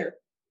my hair,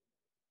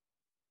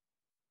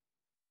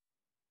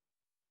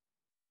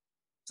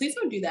 please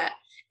don't do that.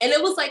 And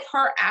it was like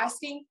her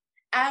asking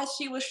as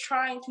she was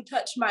trying to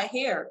touch my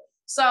hair.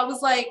 So I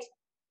was like,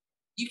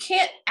 you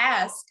can't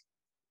ask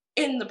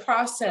in the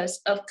process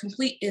of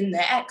completing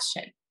the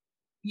action.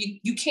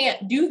 You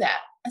can't do that.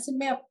 I said,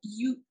 ma'am,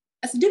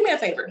 do me a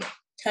favor,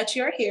 touch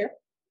your hair.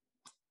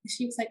 And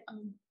she was like,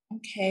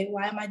 okay,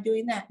 why am I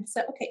doing that? I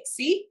said, okay,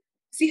 see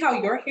how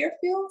your hair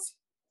feels?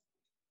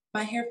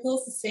 My hair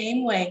feels the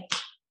same way.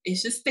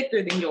 It's just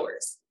thicker than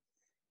yours.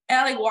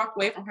 And I walked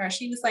away from her.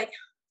 She was like,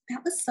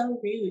 that was so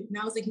rude. And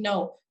I was like,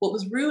 no, what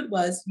was rude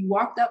was you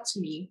walked up to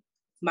me,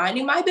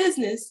 minding my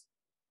business,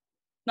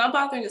 not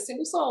bothering a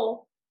single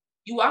soul.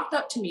 You walked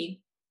up to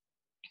me,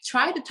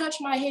 tried to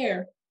touch my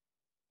hair,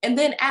 and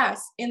then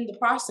asked in the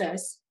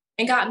process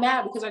and got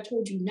mad because I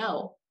told you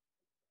no.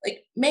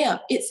 Like, ma'am,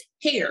 it's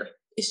hair.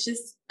 It's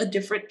just a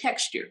different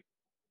texture.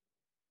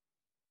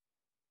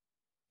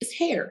 It's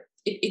hair.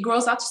 It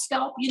grows out your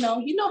scalp. You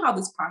know how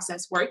this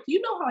process works.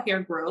 You know how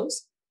hair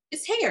grows.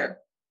 It's hair.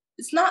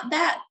 It's not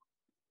that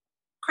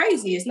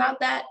crazy. It's not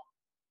that.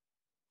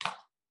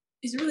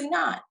 It's really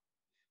not.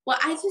 Well,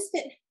 I just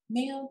said,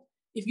 ma'am,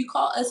 if you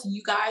call us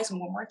you guys one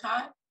more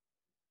time,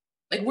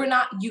 like, we're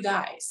not you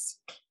guys.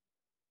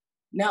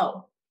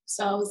 No.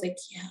 So I was like,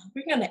 yeah,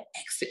 we're going to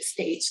exit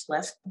stage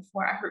left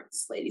before I hurt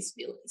this lady's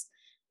feelings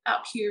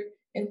out here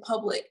in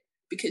public,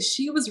 because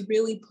she was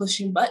really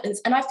pushing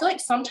buttons. And I feel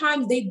like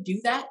sometimes they do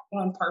that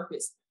on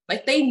purpose.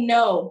 Like, they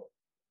know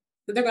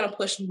that they're going to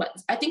push some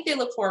buttons. I think they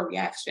look for a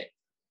reaction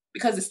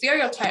because the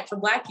stereotype for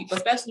Black people,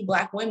 especially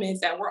Black women,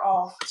 is that we're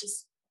all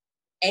just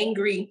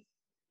angry,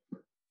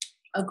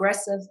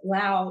 aggressive,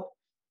 loud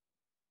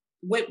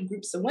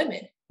groups of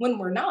women when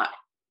we're not.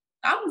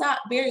 I'm not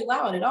very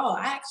loud at all.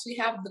 I actually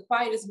have the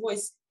quietest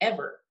voice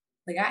ever.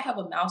 Like I have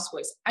a mouse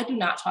voice. I do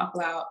not talk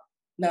loud,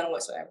 none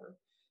whatsoever,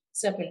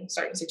 except in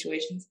certain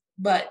situations.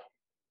 But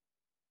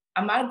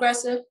I'm not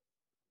aggressive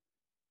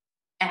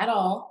at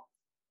all.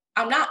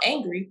 I'm not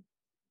angry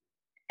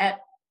at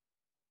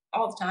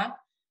all the time.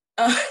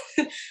 Uh,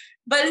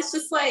 but it's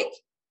just like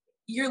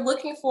you're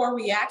looking for a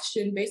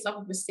reaction based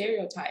off of a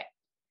stereotype.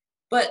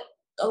 But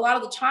a lot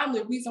of the time,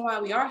 the reason why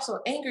we are so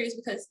angry is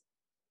because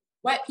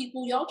White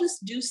people, y'all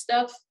just do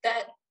stuff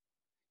that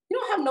you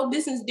don't have no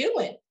business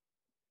doing.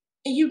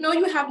 And you know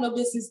you have no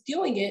business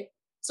doing it.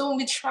 So when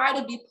we try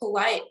to be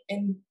polite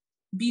and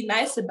be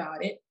nice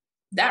about it,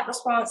 that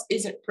response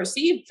isn't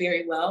perceived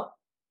very well.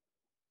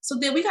 So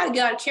then we got to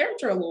get out of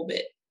character a little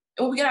bit.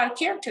 And when we get out of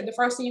character, the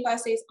first thing you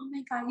guys say is, oh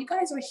my God, you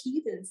guys are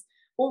heathens.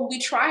 Well, we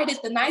tried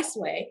it the nice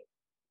way.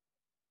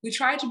 We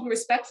tried to be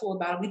respectful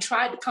about it. We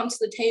tried to come to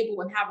the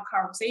table and have a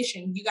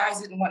conversation. You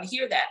guys didn't want to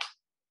hear that.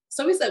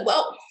 So we said,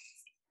 well,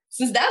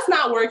 since that's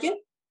not working,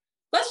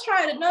 let's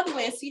try it another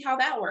way and see how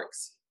that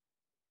works.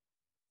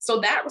 So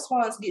that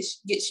response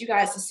gets you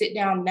guys to sit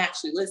down and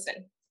actually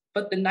listen.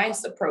 But the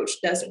nice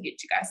approach doesn't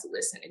get you guys to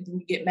listen. And then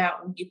you get mad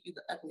when we give you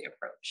the ugly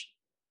approach.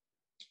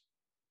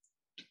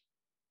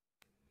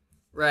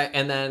 Right.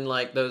 And then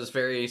like those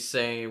very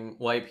same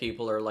white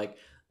people are like,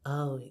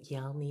 oh,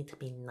 y'all need to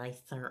be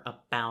nicer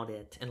about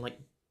it. And like,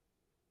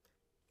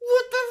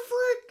 what the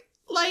frick?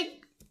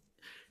 Like,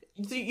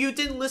 you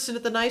didn't listen to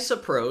the nice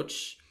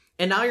approach.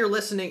 And now you're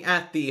listening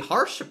at the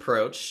harsh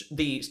approach,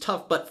 the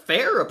tough but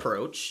fair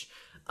approach.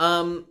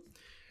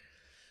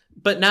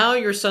 But now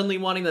you're suddenly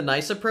wanting the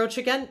nice approach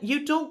again?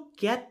 You don't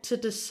get to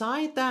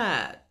decide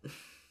that.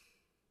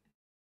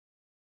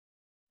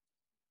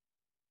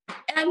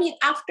 And I mean,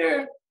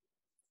 after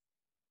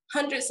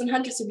hundreds and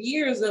hundreds of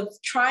years of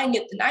trying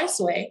it the nice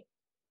way,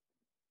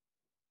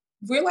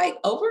 we're like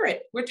over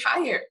it. We're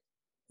tired.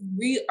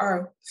 We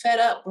are fed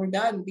up. We're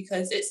done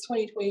because it's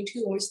 2022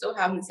 and we're still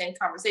having the same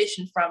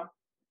conversation from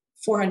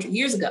 400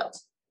 years ago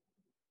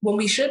when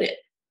we shouldn't.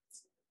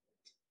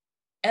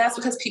 And that's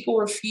because people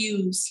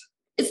refuse.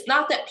 It's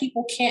not that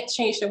people can't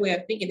change their way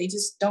of thinking. They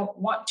just don't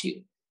want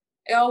to.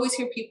 I always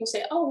hear people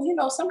say, oh, you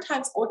know,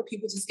 sometimes older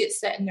people just get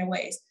set in their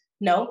ways.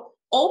 No,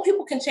 old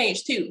people can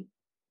change too.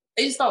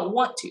 They just don't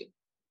want to.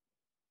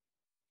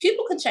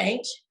 People can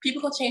change.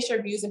 People can change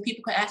their views and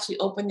people can actually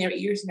open their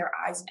ears and their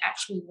eyes and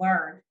actually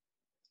learn,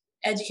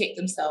 educate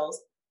themselves,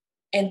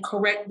 and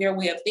correct their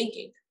way of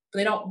thinking. But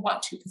they don't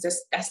want to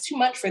because that's too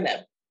much for them.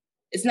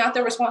 It's not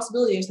their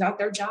responsibility. It's not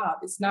their job.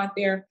 It's not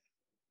their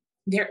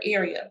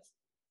area.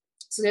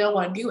 So they don't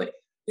want to do it.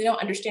 They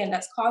don't understand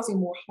that's causing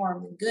more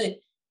harm than good.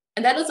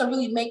 And that doesn't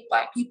really make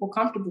Black people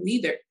comfortable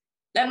either.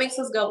 That makes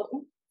us go,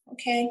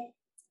 okay,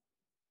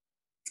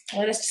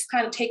 let us just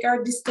kind of take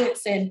our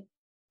distance and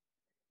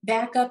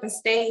back up and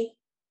stay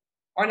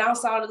on our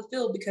side of the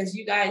field because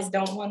you guys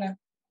don't want to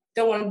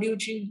do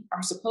what you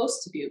are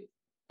supposed to do.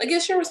 Like,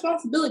 it's your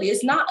responsibility.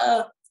 It's not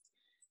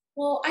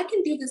well, I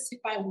can do this if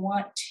I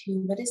want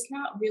to, but it's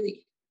not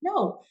really.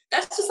 No,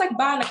 that's just like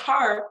buying a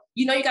car.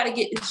 You know, you got to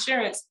get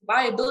insurance,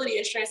 liability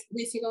insurance. At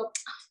least you go,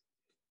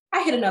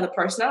 I hit another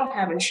person. I don't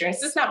have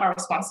insurance. It's not my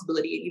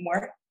responsibility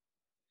anymore.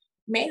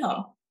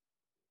 Ma'am,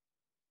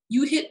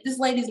 you hit this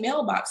lady's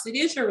mailbox. It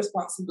is your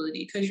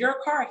responsibility because your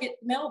car hit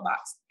the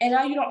mailbox and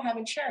now you don't have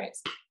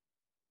insurance,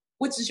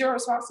 which is your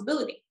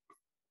responsibility.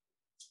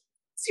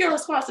 It's your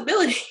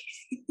responsibility.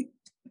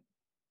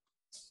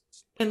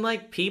 And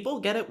like people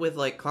get it with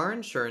like car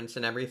insurance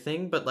and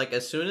everything, but like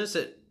as soon as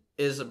it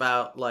is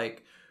about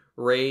like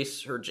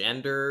race or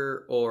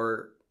gender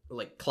or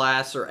like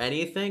class or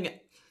anything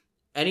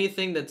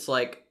that's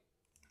like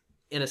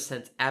in a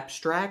sense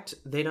abstract,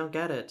 they don't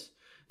get it.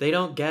 They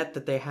don't get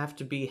that they have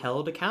to be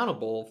held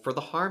accountable for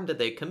the harm that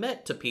they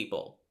commit to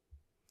people.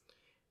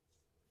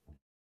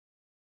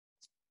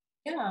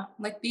 Yeah,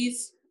 like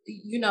these,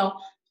 you know,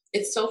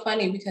 it's so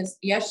funny because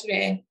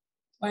yesterday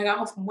when I got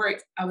home from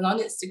work, I was on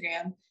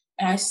Instagram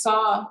and I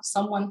saw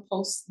someone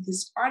post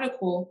this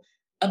article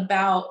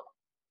about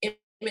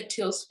Emmett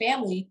Till's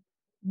family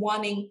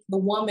wanting the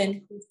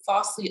woman who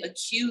falsely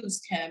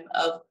accused him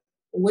of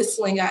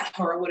whistling at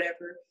her or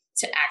whatever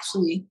to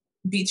actually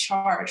be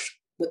charged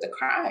with the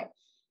crime.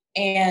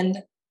 And,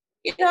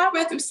 you know, I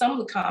read through some of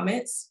the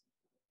comments.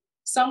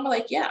 Some were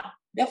like, yeah,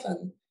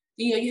 definitely.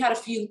 You know, you had a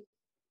few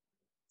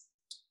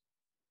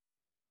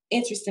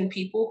interesting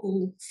people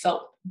who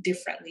felt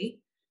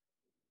differently.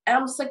 And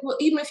I'm just like, well,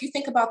 even if you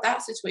think about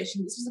that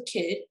situation, this was a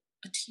kid,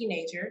 a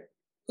teenager,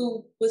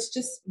 who was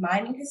just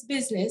minding his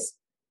business.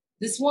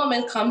 This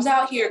woman comes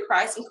out here,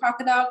 cries some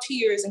crocodile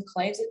tears, and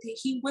claims that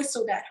he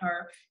whistled at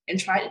her and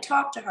tried to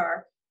talk to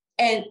her.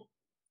 And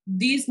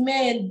these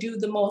men do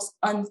the most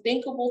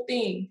unthinkable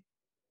thing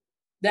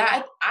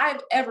that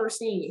I've ever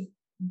seen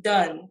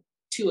done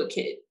to a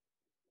kid.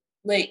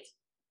 Like,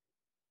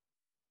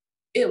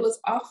 It was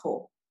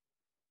awful.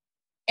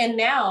 And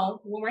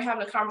now when we're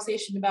having a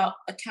conversation about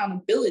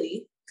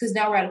accountability, because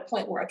now we're at a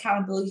point where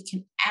accountability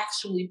can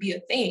actually be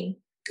a thing.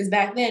 Because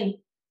back then,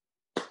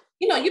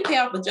 you pay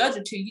off a judge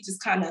or two, you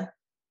just kind of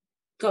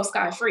go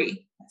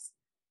sky-free.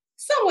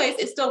 Some ways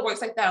it still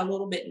works like that a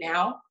little bit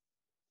now,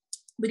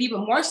 but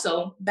even more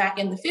so back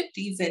in the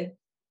 50s and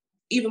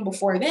even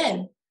before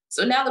then.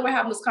 So now that we're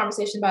having this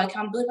conversation about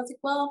accountability, I was like,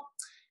 well,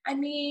 I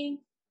mean,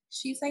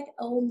 she's like,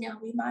 oh, no,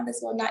 we might as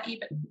well not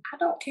even. I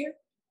don't care.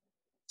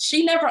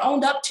 She never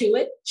owned up to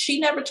it. She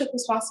never took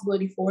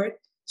responsibility for it.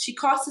 She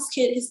cost this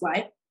kid his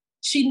life.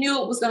 She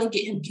knew it was going to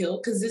get him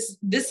killed, because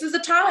this is a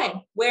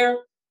time where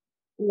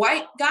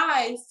white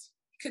guys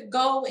could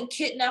go and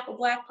kidnap a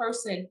Black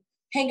person,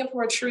 hang him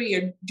from a tree,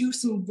 or do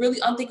some really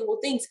unthinkable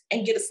things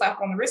and get a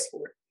slap on the wrist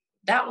for it.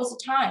 That was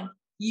a time.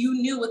 You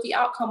knew what the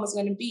outcome was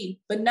going to be.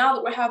 But now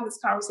that we're having this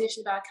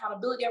conversation about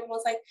accountability,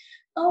 everyone's like,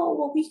 oh,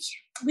 well,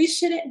 we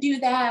shouldn't do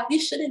that. We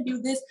shouldn't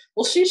do this.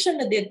 Well, she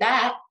shouldn't have did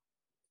that.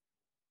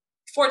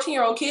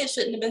 14-year-old kid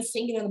shouldn't have been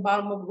singing in the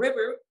bottom of a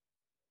river.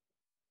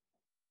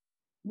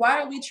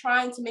 Why are we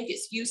trying to make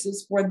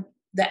excuses for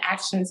the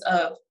actions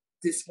of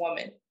this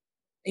woman?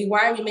 And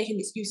why are we making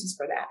excuses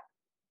for that?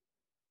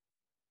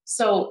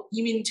 So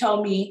you mean to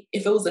tell me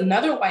if it was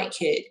another white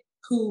kid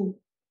who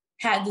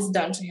had this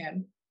done to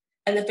him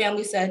and the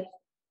family said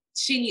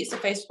she needs to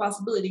face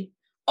responsibility,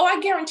 oh,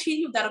 I guarantee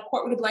you that a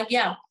court would have been like,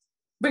 yeah,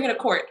 bring her to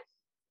court.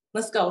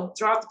 Let's go.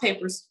 Draw up the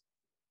papers.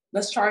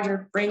 Let's charge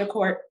her, bring her to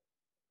court.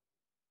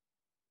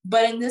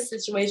 But in this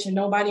situation,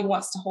 nobody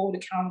wants to hold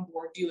accountable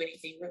or do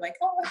anything. We're like,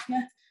 oh,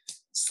 yeah,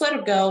 just let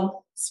her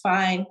go. It's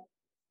fine.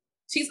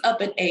 She's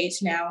up in age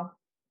now.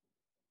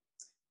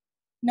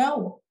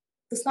 No,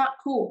 that's not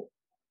cool.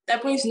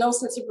 That brings no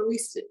sense of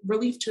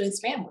relief to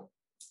his family.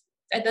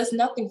 That does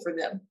nothing for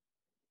them.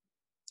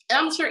 And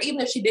I'm sure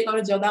even if she did go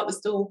to jail,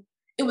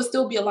 it would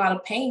still be a lot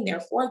of pain there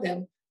for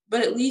them.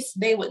 But at least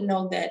they would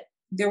know that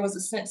there was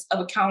a sense of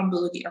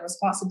accountability and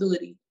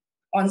responsibility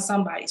on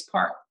somebody's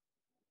part.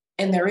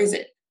 And there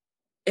isn't.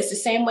 It's the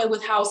same way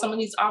with how some of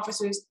these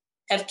officers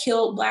have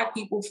killed Black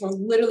people for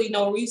literally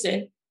no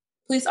reason.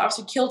 Police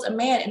officer killed a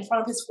man in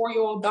front of his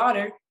 4-year-old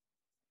daughter.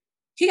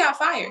 He got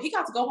fired. He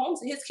got to go home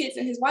to his kids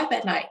and his wife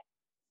at night,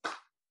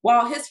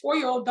 while his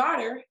 4-year-old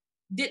daughter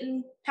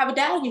didn't have a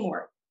dad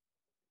anymore.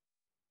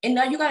 And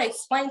now you got to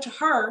explain to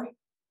her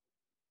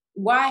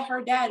why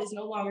her dad is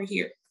no longer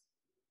here.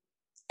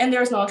 And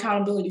there's no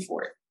accountability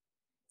for it.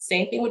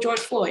 Same thing with George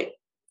Floyd.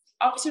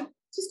 Officer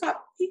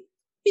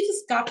he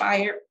just got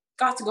fired,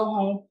 got to go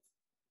home.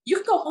 You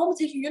can go home and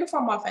take your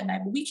uniform off at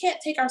night, but we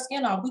can't take our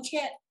skin off.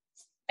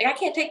 I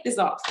can't take this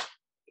off.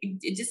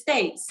 It just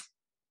stays.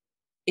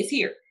 It's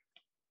here.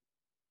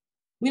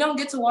 We don't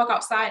get to walk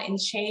outside and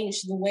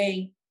change the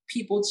way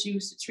people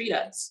choose to treat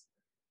us.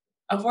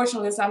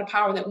 Unfortunately, it's not a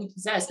power that we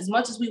possess. As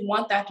much as we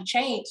want that to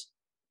change,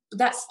 but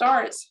that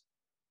starts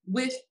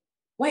with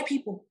white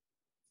people.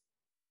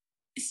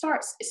 It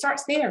starts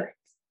there.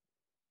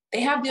 They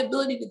have the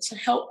ability to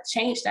help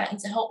change that and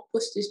to help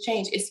push this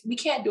change. We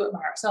can't do it by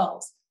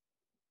ourselves.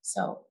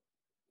 So,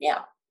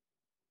 yeah.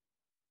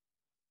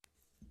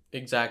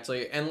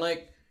 Exactly. And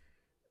like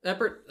that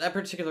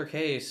particular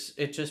case,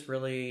 it just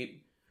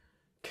really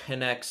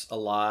connects a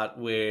lot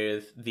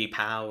with the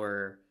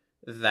power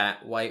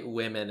that white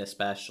women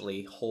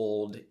especially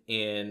hold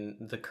in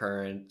the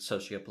current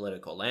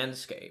sociopolitical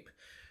landscape,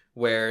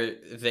 where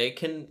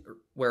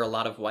a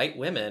lot of white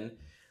women,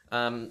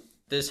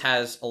 this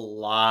has a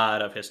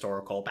lot of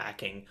historical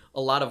backing.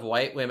 A lot of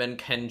white women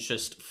can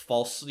just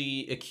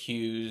falsely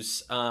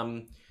accuse,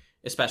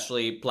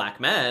 especially Black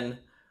men,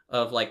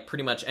 of like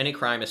pretty much any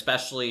crime,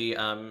 especially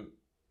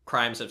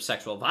crimes of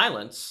sexual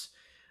violence.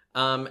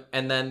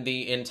 And then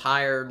the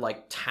entire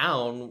like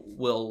town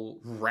will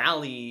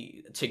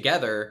rally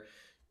together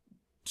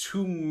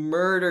to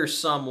murder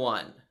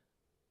someone.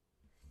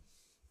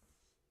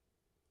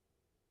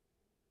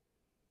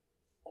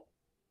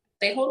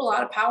 They hold a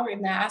lot of power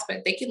in that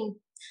aspect.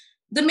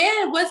 The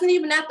man wasn't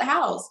even at the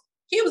house.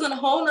 He was in a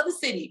whole nother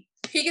city.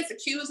 He gets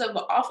accused of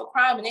an awful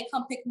crime and they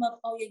come pick him up.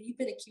 Oh yeah, you've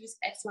been accused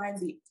X, Y, and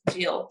Z,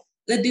 jail.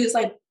 The dude's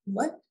like,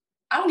 what?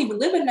 I don't even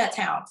live in that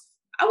town.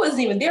 I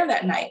wasn't even there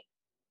that night.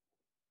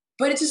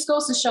 But it just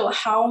goes to show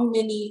how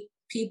many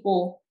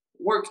people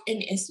work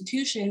in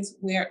institutions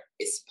where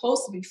it's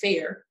supposed to be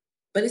fair,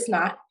 but it's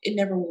not. It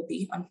never will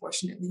be,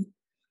 unfortunately.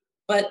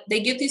 But they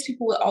give these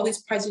people with all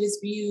these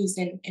prejudiced views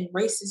and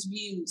racist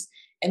views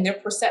and their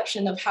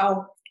perception of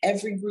how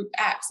every group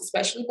acts,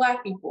 especially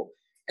Black people,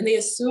 and they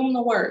assume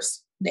the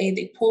worst.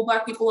 They pull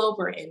Black people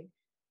over and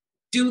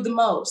do the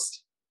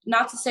most.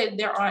 Not to say that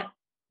there aren't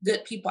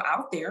good people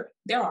out there.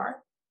 There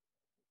are.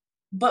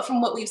 But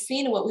from what we've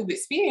seen and what we've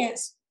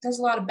experienced, there's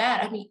a lot of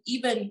bad. I mean,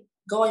 even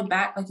going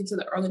back like into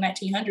the early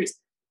 1900s,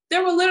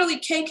 there were literally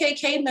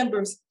KKK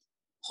members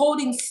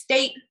holding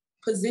state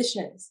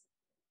positions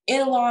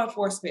in law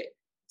enforcement,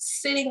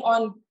 sitting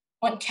on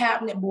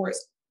cabinet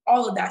boards,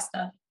 all of that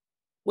stuff,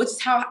 which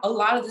is how a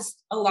lot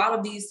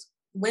of these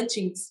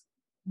lynchings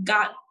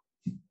got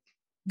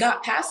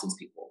past these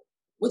people.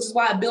 which is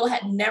why a bill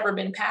had never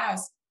been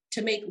passed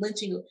to make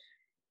lynching.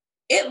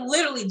 It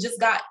literally just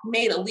got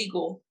made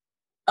illegal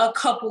a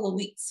couple of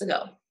weeks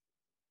ago.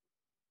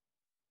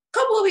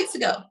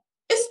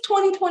 It's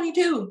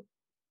 2022.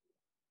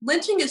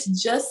 Lynching is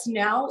just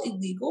now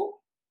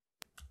illegal.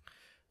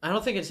 I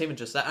don't think it's even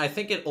just that. I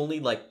think it only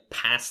like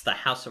passed the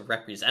House of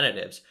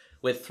Representatives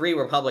with 3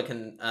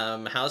 Republican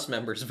House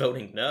members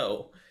voting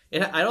no.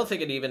 I don't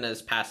think it even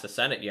has passed the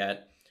Senate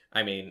yet.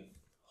 I mean,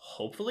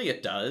 hopefully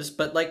it does,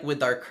 but like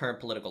with our current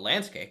political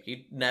landscape,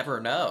 you never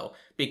know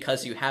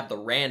because you have the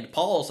Rand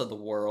Pauls of the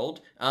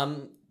world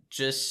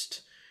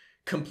just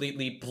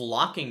completely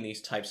blocking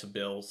these types of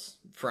bills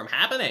from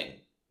happening.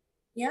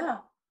 Yeah.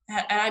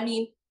 And I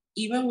mean,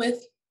 even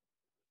with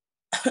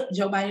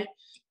Joe Biden,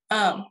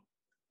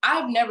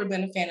 I've never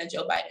been a fan of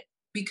Joe Biden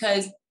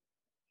because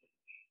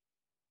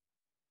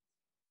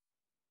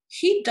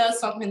he does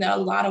something that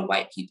a lot of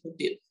white people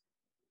do,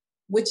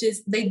 which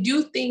is they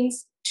do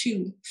things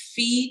to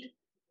feed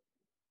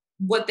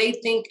what they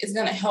think is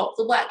going to help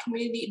the Black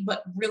community,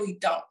 but really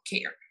don't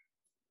care.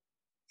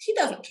 He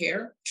doesn't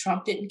care.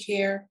 Trump didn't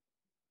care.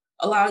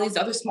 A lot of these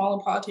other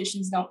smaller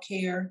politicians don't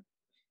care.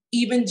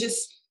 Even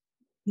just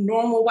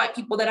normal white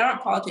people that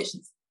aren't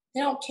politicians,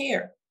 they don't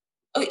care.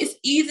 It's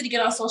easy to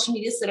get on social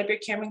media, sit up your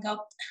camera and go,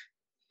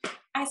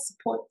 I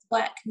support the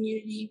Black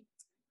community.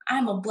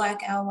 I'm a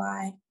Black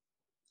ally.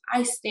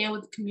 I stand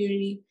with the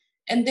community.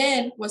 And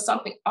then when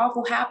something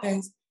awful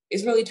happens,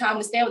 it's really time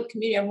to stand with the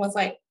community. Everyone's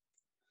like,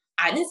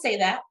 I didn't say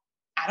that.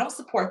 I don't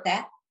support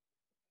that.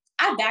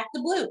 I back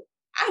the blue.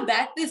 I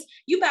back this.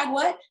 You back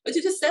what? But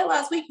you just said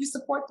last week you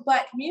support the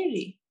Black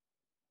community.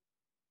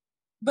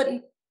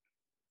 But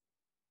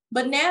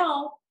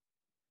now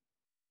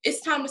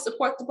it's time to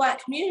support the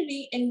Black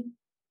community and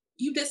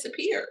you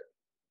disappeared.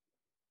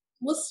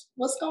 What's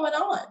going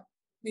on? I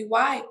mean,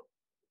 why?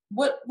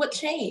 What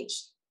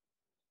changed?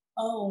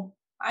 Oh,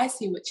 I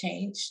see what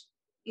changed.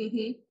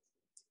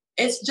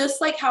 It's just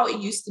like how it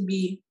used to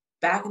be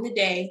back in the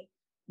day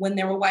when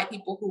there were white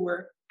people who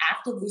were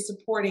actively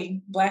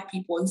supporting Black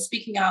people and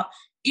speaking out,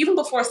 even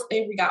before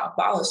slavery got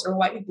abolished, or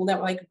white people that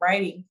were like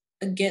writing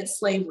against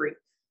slavery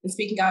and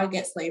speaking out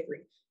against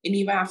slavery. And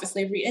even after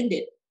slavery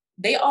ended,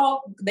 they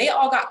all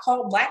got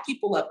called Black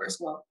people lovers.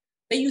 Well,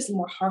 they used a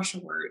more harsher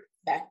word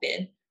back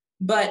then,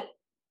 but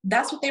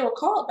that's what they were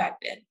called back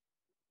then.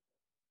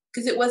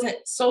 Because it wasn't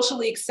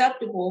socially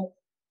acceptable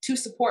to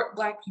support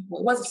Black people.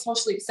 It wasn't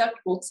socially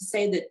acceptable to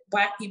say that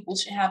Black people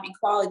should have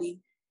equality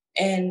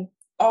and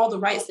all the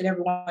rights that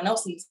everyone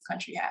else in this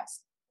country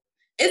has.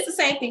 It's the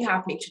same thing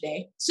happening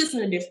today. It's just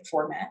in a different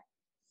format.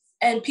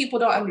 And people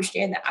don't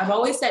understand that. I've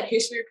always said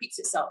history repeats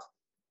itself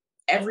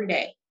every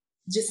day,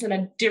 just in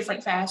a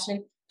different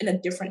fashion, in a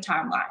different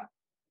timeline.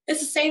 It's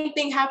the same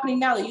thing happening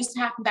now that used to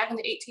happen back in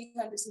the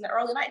 1800s and the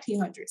early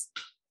 1900s.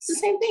 It's the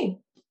same thing.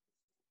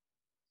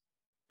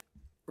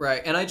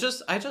 Right, and I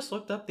just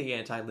looked up the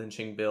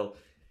anti-lynching bill.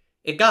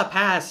 It got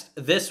passed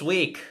this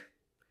week.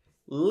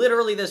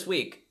 Literally this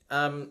week.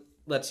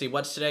 Let's see,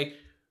 what's today?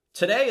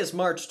 Today is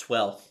March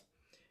 12th.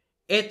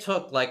 It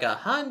took like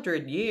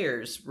 100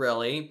 years,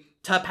 really,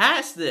 to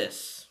pass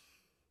this.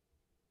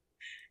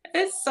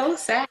 It's so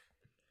sad.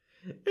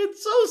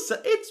 It's so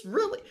sad. It's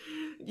really...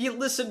 You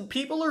listen,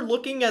 people are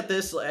looking at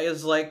this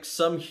as like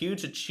some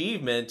huge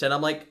achievement, and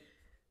I'm like,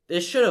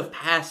 this should have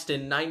passed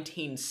in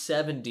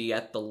 1970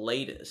 at the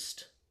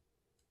latest.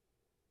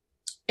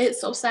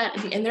 It's so sad.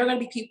 And there are going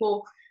to be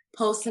people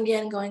posting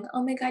again going,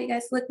 oh my God, you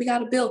guys, look, we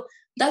got a bill.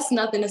 That's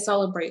nothing to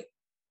celebrate.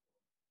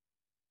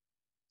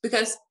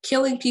 Because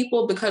killing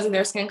people because of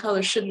their skin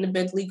color shouldn't have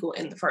been legal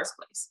in the first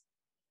place.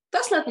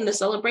 That's nothing to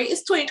celebrate.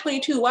 It's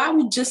 2022. Why are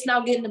we just now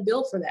getting a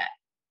bill for that?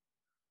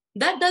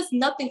 That does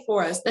nothing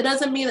for us. That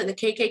doesn't mean that the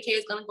KKK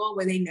is going to go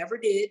away. They never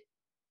did.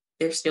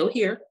 They're still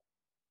here.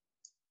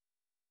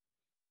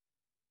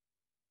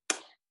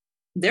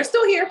 They're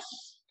still here.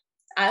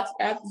 I've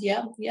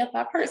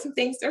heard some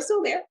things. They're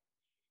still there.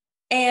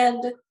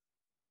 And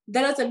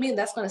that doesn't mean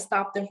that's going to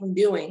stop them from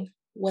doing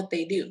what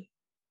they do.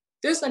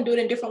 They're just going to do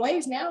it in different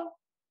ways now.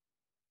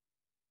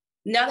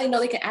 Now they know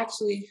they can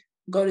actually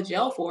go to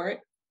jail for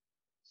it.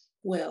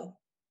 Well,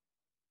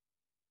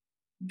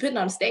 depending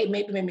on the state,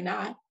 maybe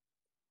not.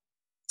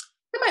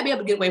 They might be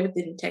able to get away with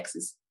it in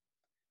Texas.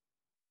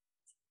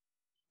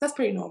 That's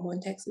pretty normal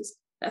in Texas.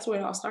 That's where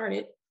it all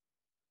started.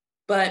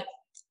 But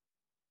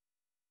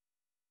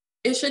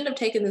it shouldn't have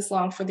taken this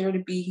long for there to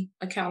be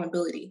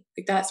accountability.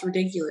 Like, that's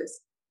ridiculous.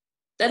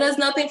 That does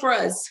nothing for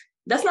us.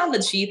 That's not an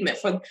achievement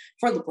for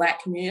the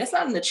Black community. That's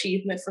not an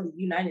achievement for the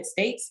United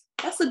States.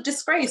 That's a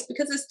disgrace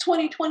because it's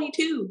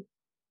 2022.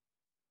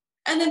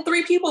 And then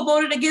 3 people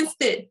voted against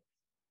it.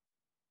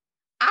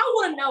 I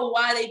want to know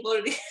why they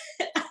voted.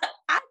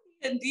 I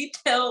need a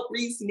detailed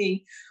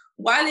reasoning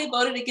why they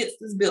voted against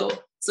this bill.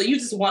 So you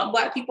just want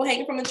Black people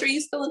hanging from the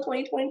trees still in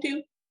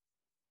 2022?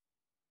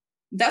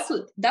 That's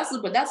what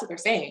they're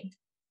saying.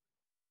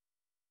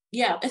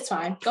 Yeah, it's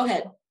fine. Go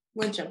ahead.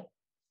 Lynch them.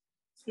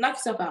 Knock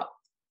yourself out.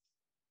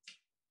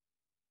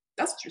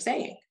 That's what you're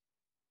saying.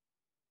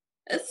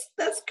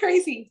 That's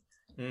crazy.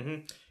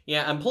 Mm-hmm.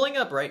 Yeah, I'm pulling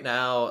up right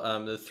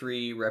now the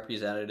three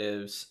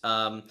representatives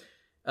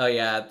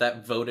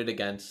that voted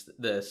against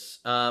this.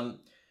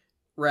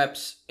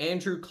 Reps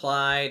Andrew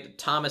Clyde,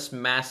 Thomas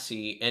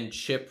Massey, and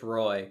Chip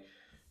Roy.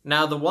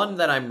 Now, the one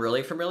that I'm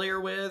really familiar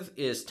with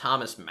is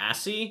Thomas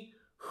Massey,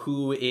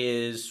 who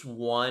is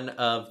one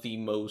of the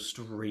most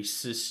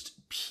racist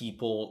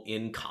people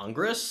in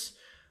Congress.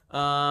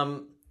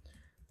 Let's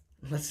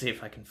see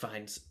if I can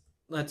find.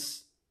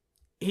 Let's.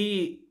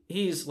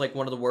 He's like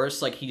one of the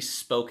worst. Like, he's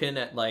spoken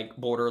at like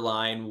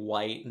borderline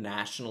white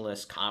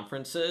nationalist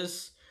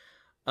conferences.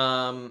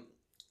 Um,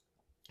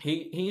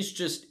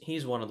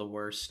 he's one of the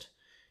worst.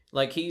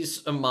 Like,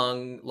 he's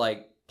among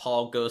like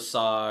Paul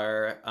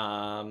Gosar.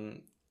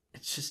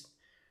 It's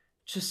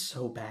just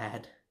so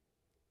bad.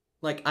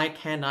 Like, I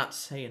cannot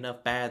say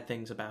enough bad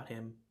things about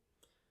him.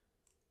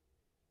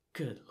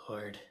 Good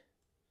Lord.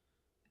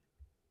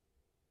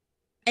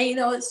 And you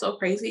know, it's so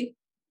crazy.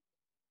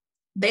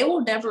 They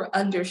will never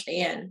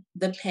understand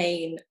the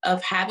pain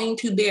of having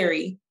to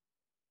bury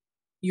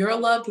your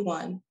loved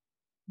one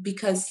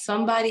because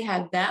somebody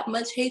had that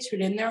much hatred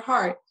in their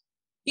heart.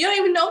 You don't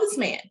even know this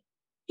man.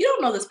 You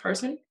don't know this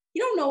person.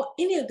 You don't know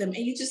any of them.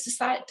 And you just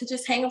decide to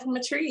just hang them from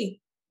a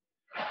tree.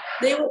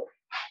 They will.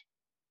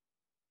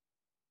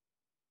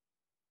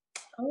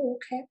 Oh,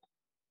 okay.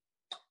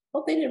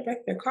 Hope they didn't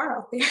wreck their car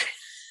out there.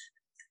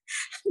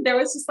 There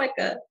was just like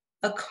a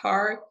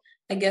car,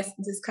 I guess,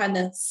 just kind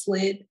of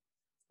slid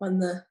on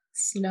the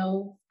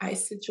snow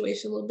ice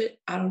situation a little bit.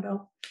 I don't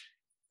know.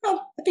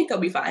 Well, I think they'll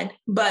be fine.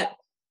 But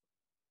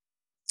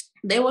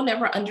they will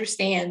never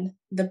understand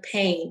the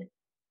pain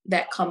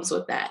that comes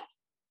with that,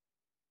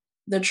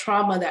 the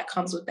trauma that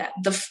comes with that,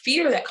 the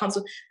fear that comes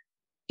with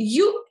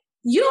you.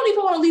 You don't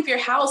even want to leave your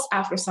house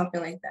after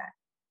something like that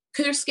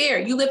because you're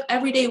scared. You live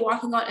every day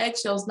walking on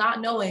eggshells, not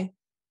knowing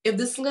if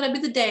this is going to be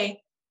the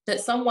day that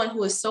someone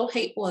who is so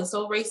hateful and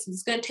so racist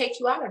is going to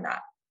take you out or not.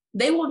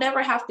 They will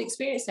never have to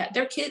experience that.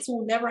 Their kids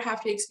will never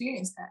have to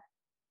experience that.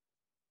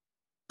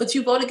 But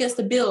you vote against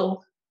a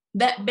bill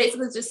that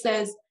basically just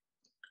says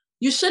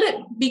you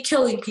shouldn't be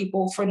killing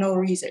people for no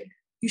reason.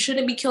 You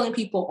shouldn't be killing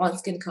people on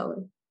skin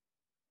color.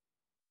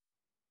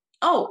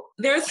 Oh,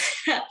 there's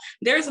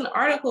an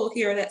article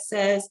here that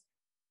says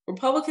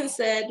Republicans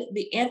said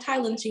the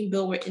anti-lynching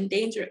bill would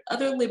endanger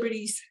other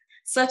liberties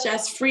such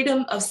as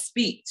freedom of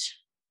speech.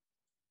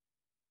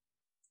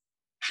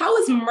 How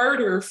is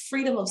murder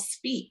freedom of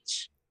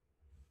speech?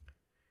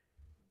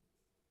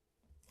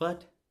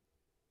 What?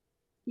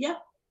 Yeah.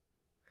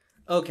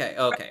 Okay.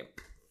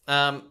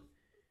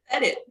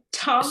 Edit.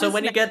 Thomas. So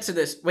when you get to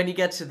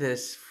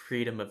this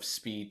freedom of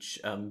speech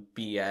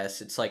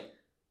BS, it's like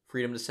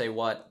freedom to say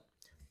what?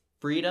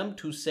 Freedom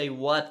to say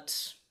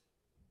what?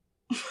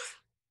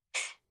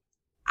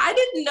 I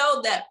didn't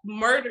know that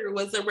murder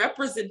was a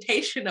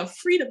representation of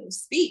freedom of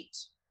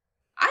speech.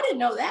 I didn't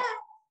know that.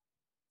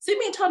 See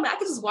me and told me I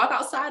could just walk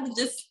outside and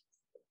just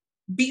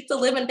beat the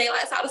living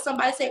daylights out of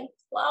somebody saying,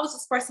 well, I was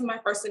expressing my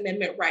First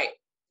Amendment right.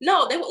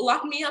 No, they would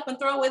lock me up and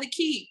throw away the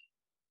key.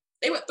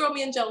 They would throw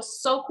me in jail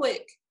so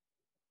quick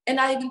and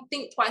not even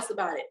think twice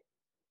about it.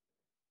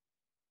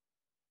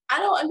 I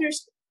don't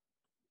understand.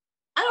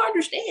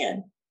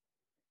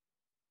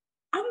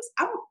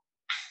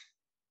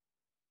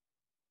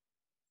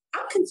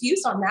 I'm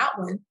confused on that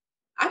one.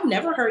 I've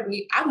never heard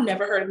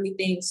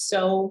anything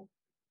so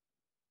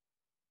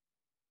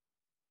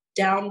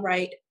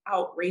downright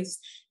outrageous.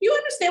 You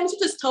understand what you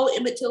just told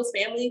Emmett Till's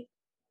family?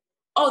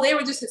 Oh, they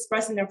were just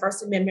expressing their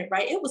First Amendment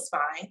right. It was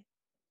fine.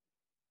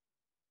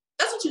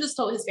 That's what you just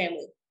told his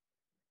family.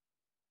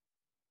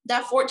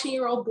 That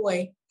 14-year-old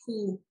boy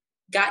who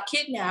got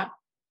kidnapped,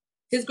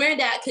 his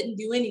granddad couldn't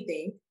do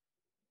anything,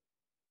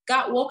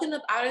 got woken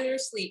up out of their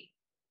sleep.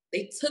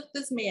 They took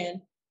this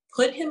man,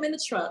 put him in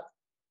the truck,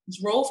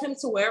 drove him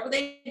to wherever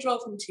they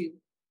drove him to,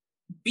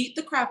 beat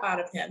the crap out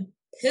of him,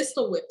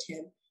 pistol whipped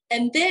him,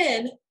 and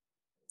then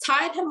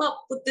tied him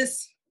up with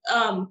this,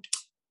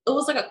 it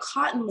was like a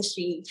cotton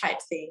machine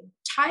type thing,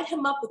 tied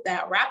him up with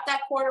that, wrapped that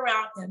cord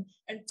around him,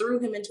 and threw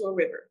him into a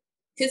river.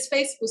 His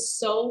face was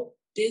so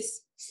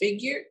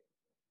disfigured,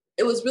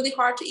 it was really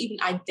hard to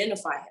even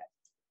identify him.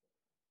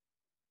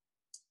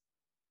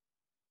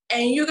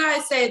 And you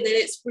guys say that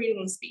it's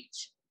freedom of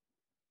speech.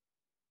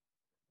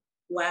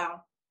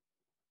 Wow.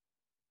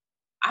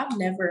 I've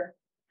never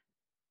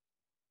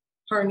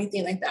heard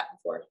anything like that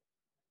before.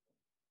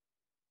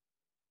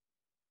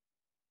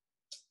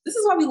 This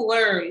is why we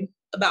learn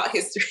about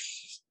history.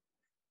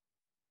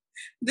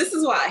 This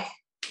is why.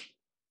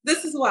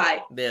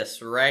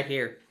 This right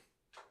here.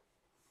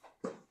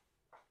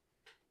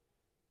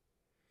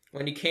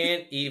 When you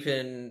can't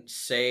even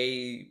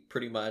say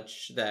pretty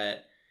much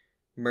that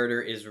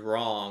murder is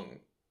wrong,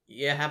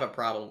 you have a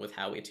problem with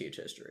how we teach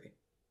history.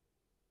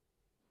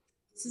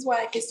 This is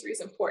why history is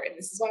important.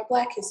 This is why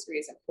Black history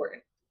is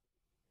important.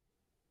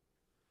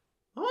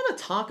 I want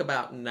to talk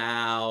about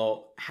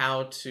now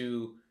how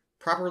to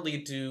properly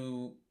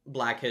do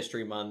Black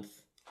History Month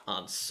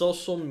on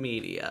social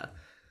media.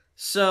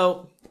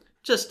 So,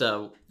 just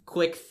a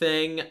quick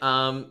thing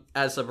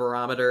as a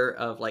barometer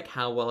of like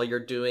how well you're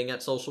doing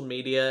at social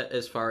media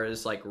as far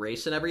as like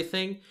race and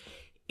everything.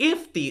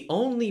 If the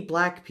only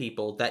black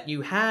people that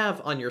you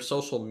have on your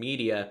social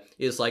media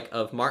is like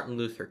of Martin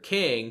Luther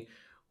King,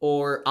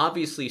 or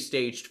obviously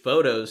staged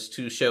photos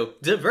to show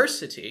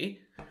diversity,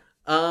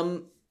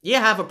 you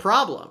have a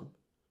problem.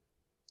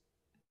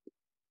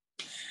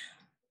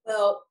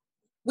 Well,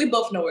 we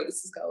both know where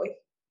this is going.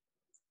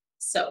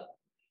 So.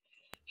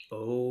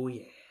 Oh,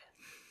 yeah.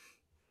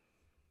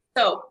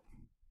 So,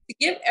 to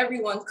give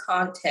everyone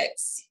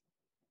context,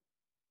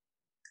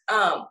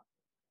 I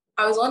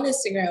was on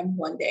Instagram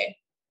one day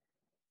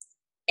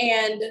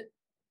and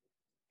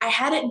I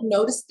hadn't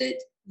noticed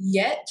it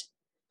yet,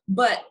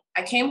 but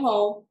I came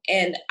home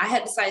and I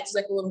had decided to do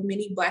like a little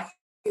mini Black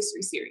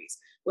History series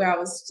where I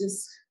was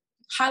just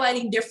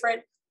highlighting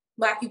different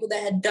Black people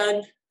that had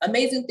done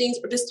amazing things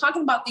or just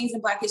talking about things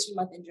in Black History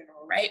Month in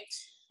general, right?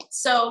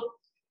 So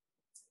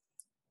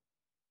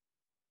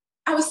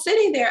I was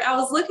sitting there, I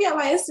was looking at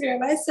my Instagram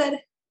and I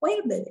said, wait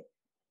a minute,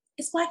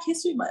 it's Black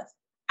History Month.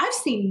 I've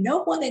seen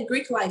no one in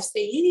Greek life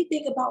say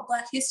anything about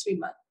Black History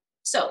Month.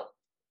 So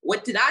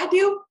what did I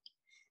do?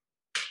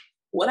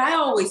 What I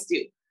always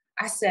do.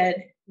 I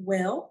said,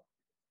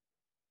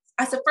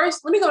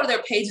 first, let me go to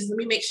their pages. Let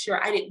me make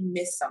sure I didn't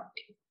miss something.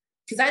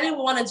 Because I didn't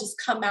want to just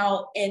come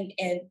out and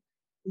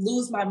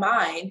lose my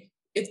mind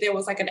if there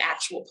was like an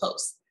actual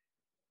post.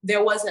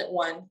 There wasn't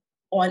one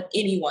on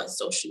anyone's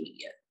social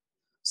media.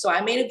 So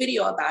I made a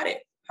video about it.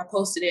 I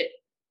posted it,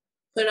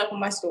 put it up on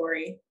my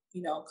story.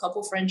 You know, a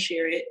couple friends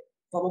shared it,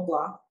 blah, blah,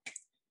 blah.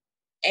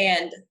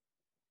 And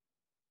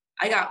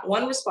I got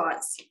one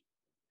response.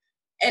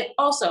 And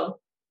also,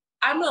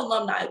 I'm an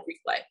alumni of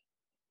Greek life.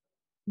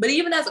 But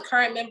even as a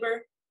current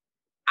member,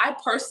 I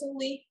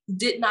personally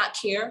did not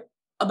care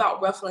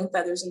about ruffling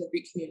feathers in the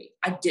Greek community.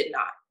 I did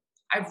not.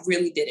 I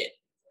really didn't.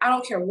 I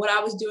don't care what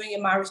I was doing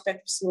in my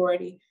respective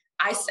sorority.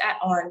 I sat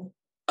on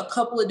a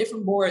couple of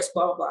different boards,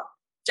 blah, blah, blah.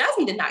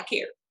 Jasmine did not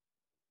care.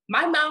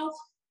 My mouth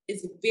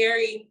is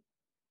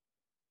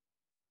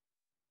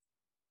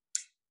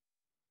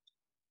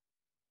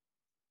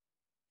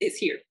it's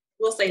here.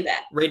 We'll say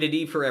that. Rated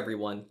E for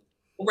everyone.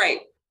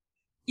 Right.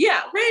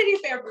 Yeah, rated E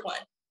for everyone.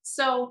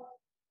 So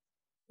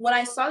when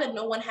I saw that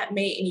no one had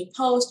made any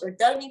posts or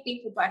done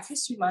anything for Black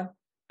History Month,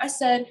 I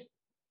said,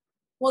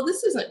 well,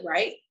 this isn't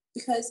right,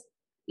 because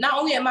not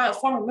only am I a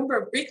former member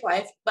of Greek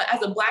life, but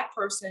as a Black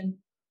person,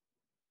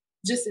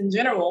 just in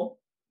general,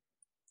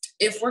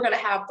 if we're going to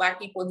have Black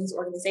people in these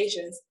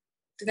organizations,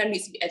 there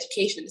needs to be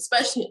education,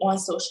 especially on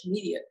social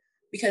media,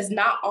 because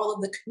not all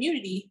of the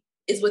community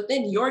is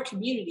within your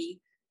community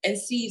and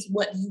sees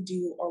what you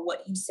do or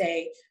what you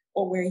say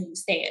or where you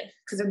stand,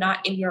 because they're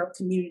not in your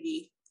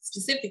community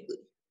specifically.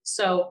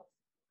 So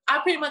I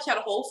pretty much had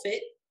a whole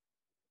fit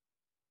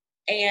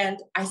and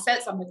I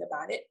said something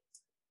about it.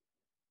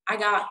 I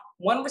got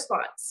one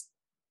response,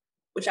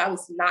 which I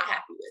was not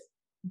happy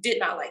with, did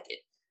not like it.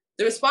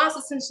 The response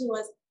essentially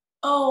was,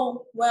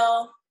 oh,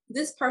 well,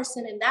 this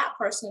person and that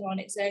person on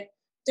exec,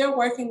 they're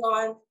working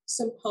on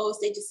some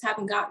posts. They just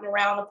haven't gotten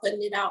around to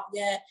putting it out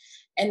yet.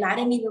 And I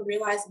didn't even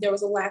realize there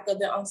was a lack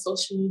of it on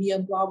social media,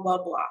 blah,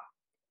 blah, blah.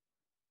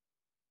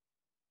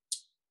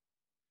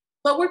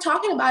 But we're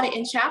talking about it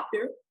in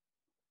chapter.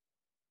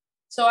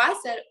 So I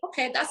said,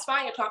 okay, that's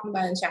fine. You're talking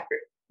about it in chapter.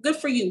 Good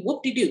for you.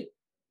 Whoop-de-doo.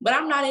 But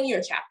I'm not in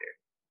your chapter.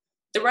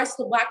 The rest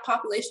of the Black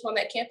population on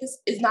that campus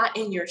is not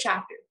in your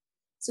chapter.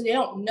 So they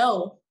don't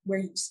know where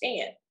you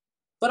stand.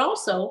 But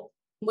also,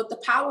 with the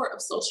power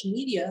of social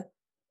media,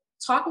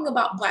 talking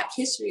about Black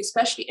history,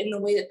 especially in the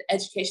way that the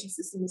education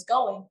system is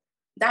going,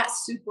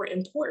 that's super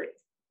important.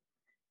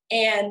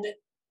 And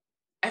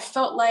I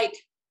felt like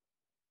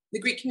the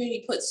Greek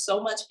community put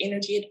so much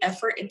energy and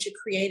effort into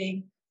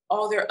creating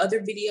all their other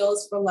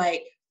videos for,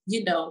 like,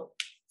 you know,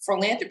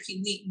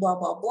 Philanthropy Week, blah,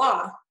 blah,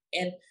 blah.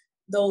 And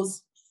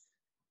those,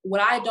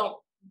 what I don't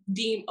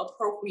deem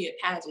appropriate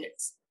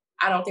pageants.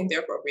 I don't think they're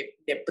appropriate,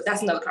 but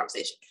that's another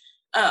conversation.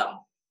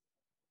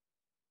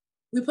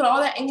 We put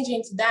all that energy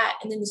into that.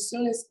 And then as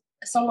soon as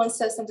someone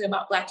says something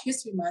about Black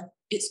History Month,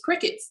 it's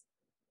crickets.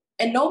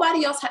 And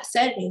nobody else had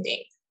said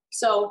anything.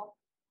 So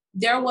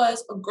there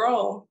was a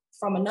girl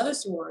from another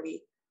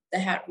sorority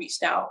that had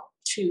reached out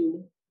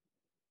to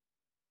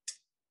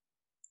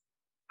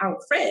our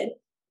friend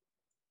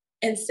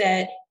and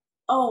said,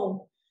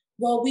 oh,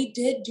 well, we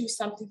did do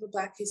something for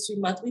Black History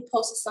Month. We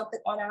posted something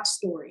on our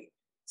story.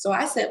 So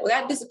I said, well,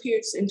 that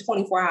disappeared in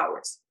 24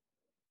 hours.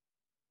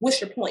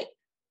 What's your point?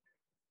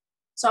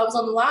 So I was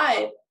on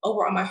live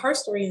over on my Her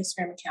Story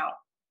Instagram account.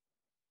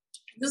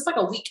 This is like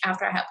a week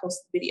after I had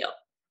posted the video.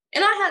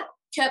 And I had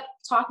kept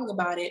talking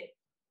about it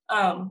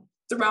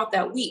throughout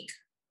that week.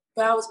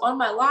 But I was on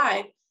my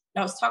live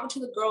and I was talking to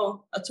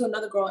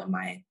another girl in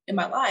my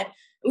live.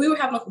 And we were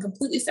having a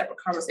completely separate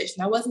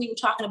conversation. I wasn't even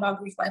talking about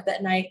Greek life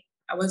that night.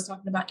 I wasn't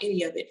talking about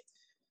any of it.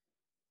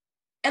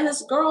 And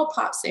this girl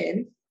pops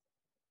in.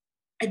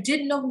 I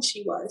didn't know who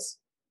she was.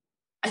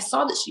 I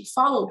saw that she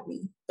followed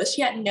me, but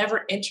she had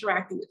never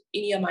interacted with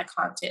any of my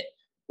content,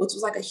 which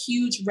was like a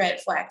huge red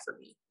flag for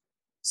me.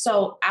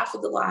 So after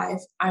the live,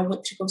 I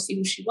went to go see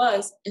who she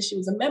was, and she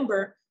was a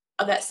member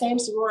of that same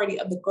sorority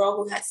of the girl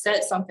who had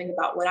said something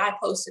about what I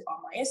posted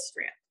on my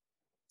Instagram.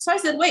 So I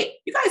said, wait,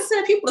 you guys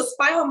send people to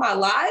spy on my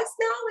lives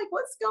now? Like,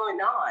 what's going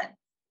on?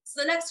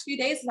 So the next few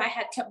days, as I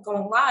had kept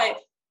going live,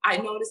 I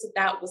noticed that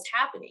that was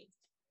happening.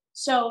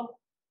 So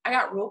I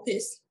got real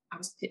pissed. I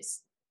was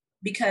pissed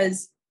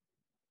because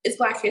it's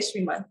Black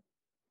History Month.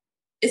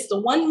 It's the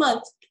 1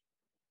 month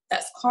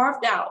that's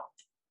carved out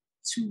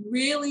to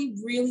really,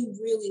 really,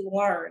 really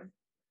learn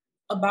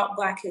about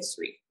Black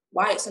history,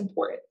 why it's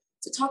important,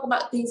 to talk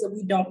about things that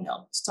we don't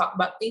know, to talk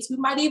about things we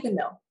might even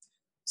know.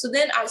 So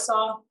then I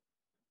saw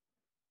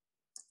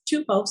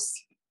 2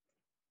 posts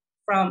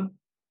from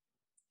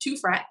 2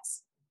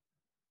 frats.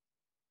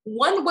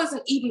 One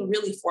wasn't even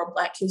really for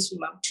Black History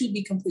Month, to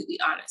be completely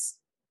honest.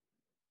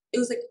 It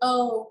was like,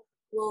 oh,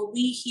 well,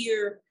 we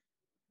hear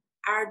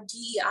our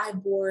DEI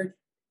board,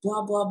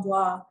 blah, blah,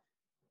 blah.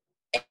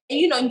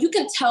 And, you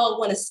can tell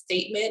when a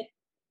statement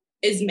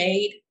is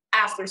made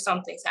after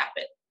something's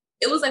happened.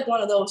 It was like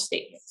one of those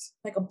statements,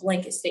 like a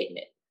blanket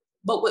statement.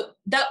 But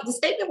the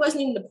statement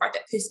wasn't even the part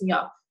that pissed me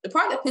off. The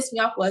part that pissed me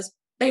off was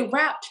they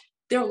wrapped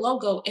their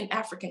logo in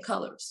African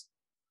colors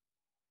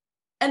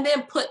and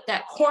then put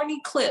that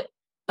corny clip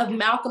of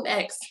Malcolm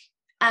X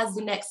as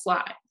the next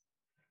slide.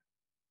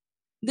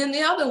 Then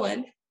the other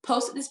one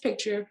posted this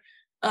picture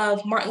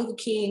of Martin Luther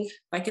King,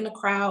 like in a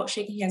crowd,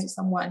 shaking hands with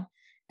someone.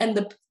 And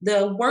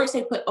the words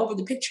they put over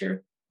the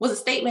picture was a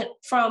statement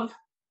from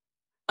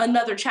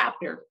another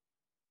chapter,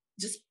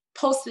 just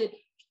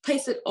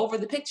pasted over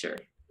the picture.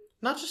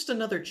 Not just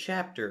another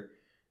chapter,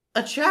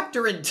 a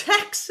chapter in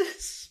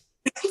Texas.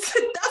 That's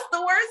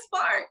the worst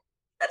part.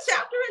 A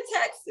chapter in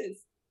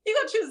Texas. You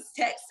gonna choose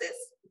Texas?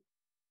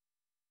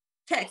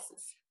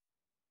 Texas.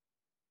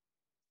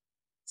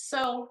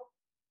 So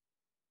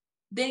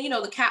then,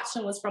 the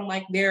caption was from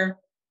like their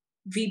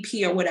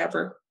VP or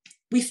whatever.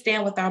 We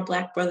stand with our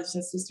Black brothers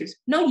and sisters.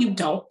 No, you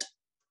don't.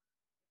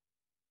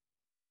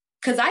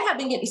 Because I have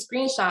been getting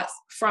screenshots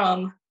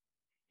from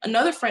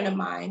another friend of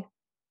mine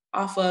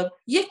off of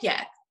Yik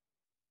Yak.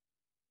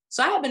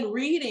 So I have been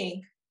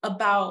reading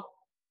about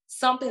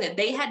something that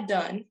they had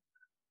done,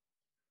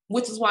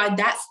 which is why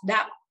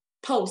that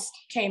post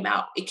came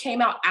out. It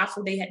came out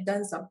after they had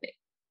done something.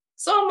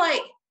 So I'm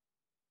like,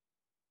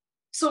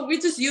 so we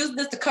just use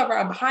this to cover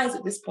our behinds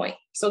at this point.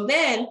 So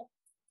then,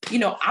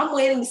 I'm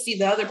waiting to see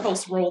the other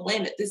posts roll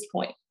in at this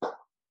point.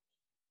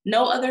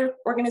 No other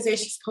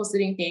organizations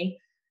posted anything.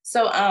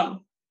 So I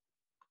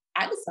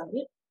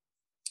decided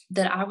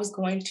that I was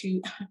going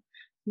to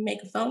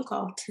make a phone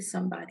call to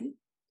somebody,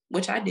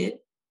 which I did.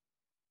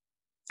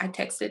 I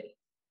texted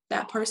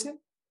that person.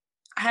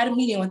 I had a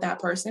meeting with that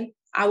person.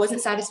 I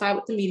wasn't satisfied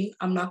with the meeting.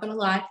 I'm not going to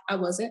lie. I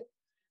wasn't.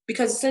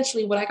 Because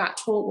essentially what I got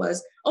told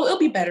was, oh, it'll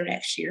be better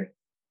next year.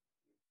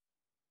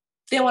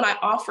 Then when I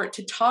offered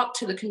to talk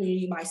to the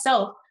community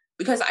myself,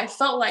 because I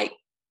felt like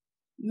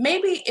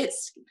maybe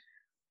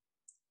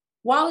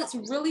while it's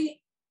really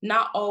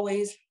not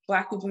always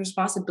Black people's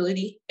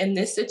responsibility in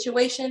this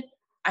situation,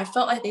 I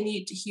felt like they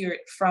needed to hear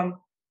it from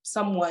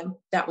someone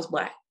that was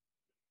Black.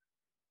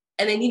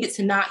 And they needed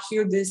to not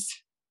hear this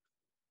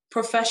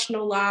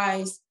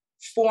professionalized,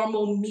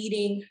 formal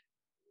meeting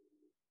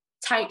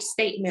type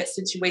statement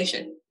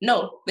situation.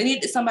 No, they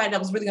needed somebody that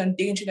was really going to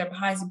dig into their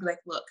behinds and be like,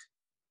 look,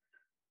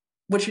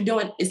 what you're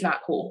doing is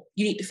not cool.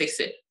 You need to fix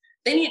it.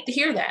 They needed to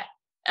hear that.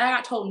 And I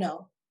got told,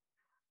 no,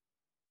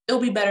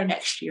 it'll be better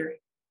next year.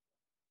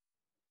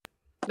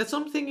 That's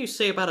something you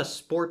say about a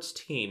sports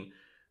team.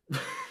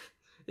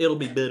 It'll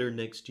be better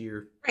next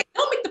year. Right.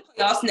 They'll make the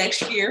playoffs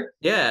next year.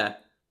 Yeah.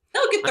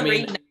 They'll get the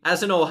ring.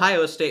 As an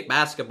Ohio State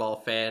basketball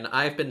fan,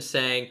 I've been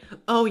saying,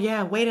 oh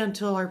yeah, wait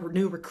until our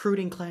new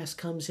recruiting class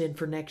comes in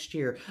for next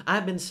year.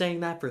 I've been saying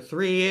that for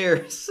 3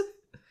 years.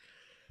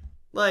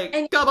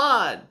 Come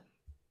on.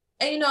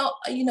 And,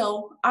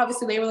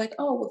 obviously they were like,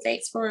 oh, well,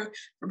 thanks for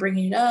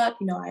bringing it up.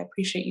 I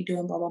appreciate you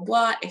doing blah, blah,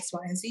 blah, X, Y,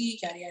 and Z,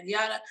 yada, yada,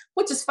 yada,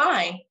 which is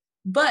fine.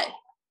 But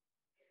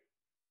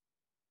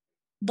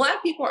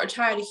Black people are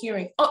tired of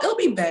hearing, oh, it'll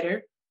be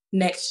better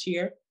next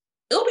year.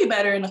 It'll be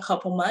better in a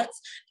couple months.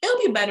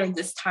 It'll be better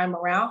this time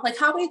around. Like,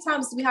 how many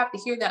times do we have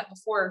to hear that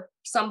before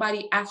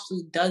somebody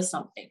actually does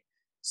something?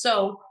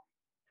 So,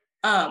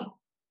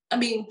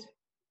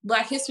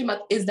 Black History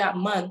Month is that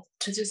month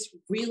to just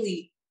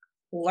really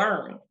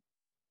learn,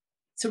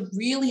 to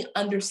really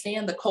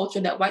understand the culture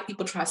that white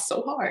people try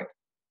so hard,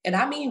 and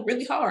I mean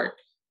really hard,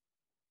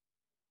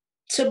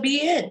 to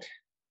be in.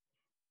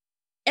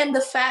 And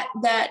the fact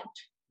that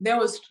there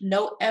was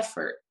no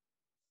effort,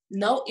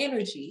 no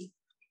energy,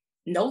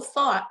 no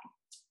thought,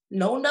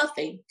 no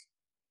nothing,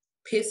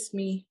 pissed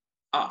me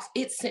off.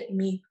 It sent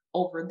me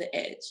over the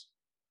edge.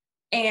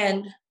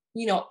 And,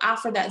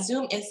 after that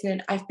Zoom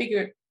incident, I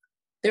figured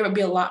there would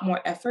be a lot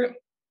more effort.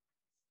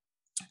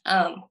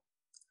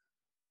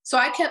 So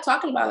I kept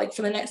talking about it,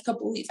 for the next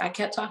couple of weeks. I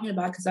kept talking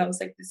about it because I was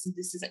like, this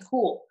isn't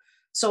cool.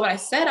 So what I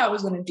said I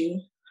was going to do,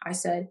 I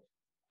said,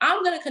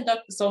 I'm going to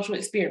conduct a social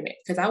experiment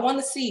because I want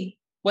to see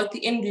what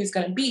the energy is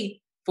going to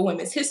be for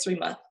Women's History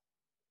Month.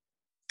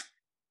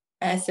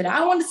 And I said,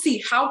 I want to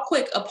see how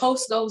quick a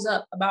post goes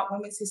up about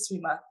Women's History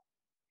Month.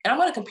 And I'm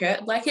going to compare it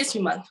to Black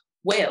History Month.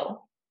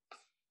 Well,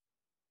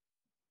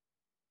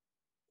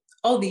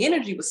 oh, the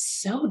energy was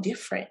so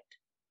different.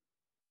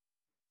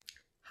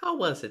 How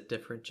was it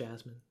different,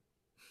 Jasmine?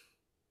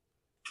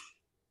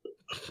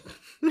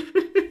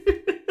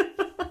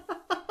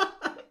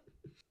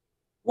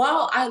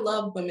 While I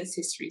love Women's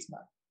History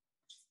Month,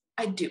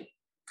 I do,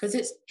 because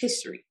it's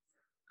history.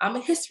 I'm a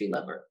history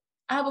lover.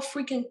 I have a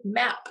freaking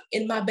map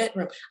in my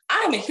bedroom.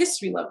 I'm a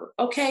history lover,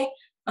 okay?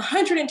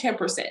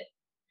 110%.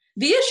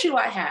 The issue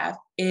I have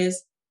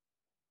is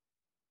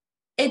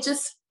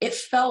it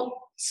felt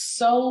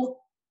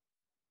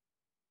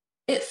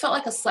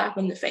like a slap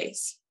in the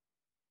face.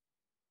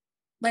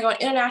 Like on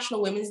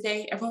International Women's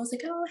Day, everyone was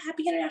like, oh,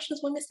 happy International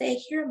Women's Day.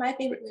 Here are my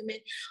favorite women.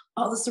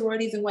 All the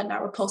sororities and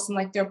whatnot were posting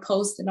like their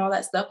posts and all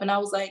that stuff. And I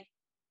was like,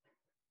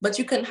 but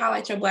you couldn't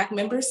highlight your Black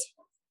members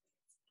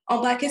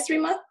on Black History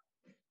Month?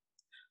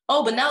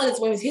 Oh, but now that it's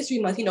Women's History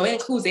Month, it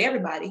includes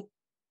everybody.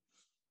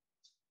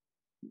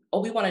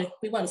 Oh, we want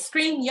to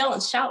scream, yell,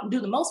 and shout and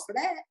do the most for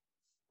that.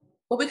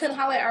 But we couldn't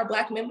highlight our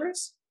Black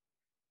members?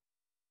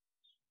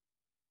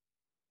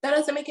 That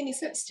doesn't make any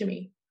sense to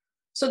me.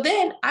 So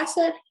then I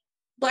said,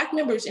 Black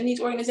members in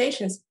these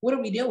organizations, what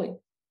are we doing?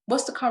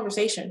 What's the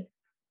conversation?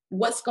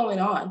 What's going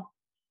on?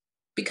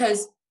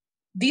 Because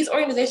these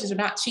organizations are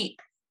not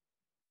cheap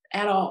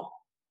at all.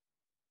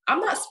 I'm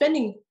not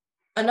spending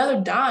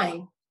another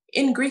dime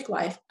in Greek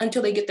life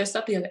until they get their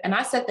stuff together. And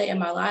I said that in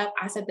my live,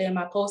 I said that in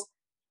my post,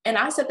 and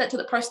I said that to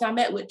the person I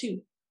met with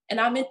too. And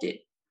I meant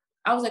it.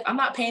 I was like, I'm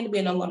not paying to be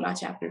an alumni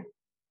chapter.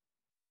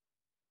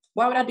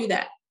 Why would I do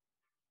that?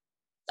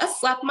 That's a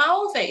slap in my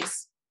own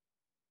face.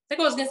 That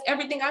goes against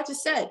everything I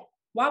just said.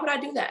 Why would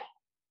I do that?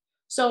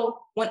 So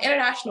when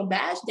International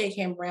Badge Day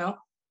came around,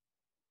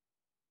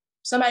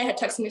 somebody had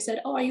texted me and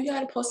said, oh, are you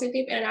going to post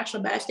anything for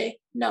International Badge Day?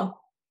 No,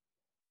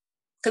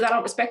 because I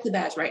don't respect the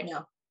badge right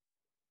now.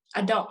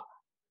 I don't.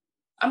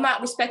 I'm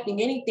not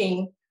respecting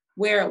anything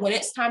where when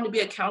it's time to be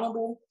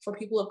accountable for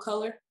people of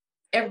color,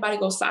 everybody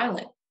goes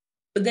silent.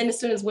 But then as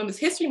soon as Women's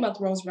History Month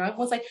rolls around,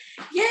 everyone's like,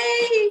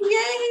 yay,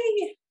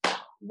 yay.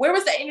 Where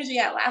was the energy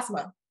at last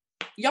month?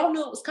 Y'all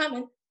knew it was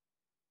coming.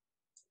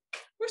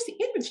 Where's the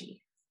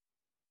energy?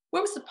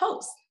 Where was the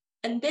post?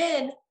 And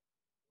then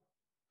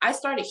I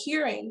started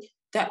hearing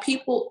that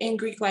people in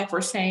Greek life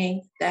were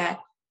saying that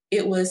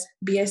it was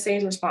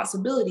BSA's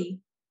responsibility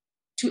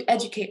to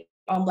educate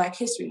on Black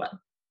History Month.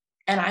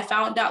 And I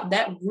found out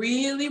that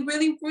really,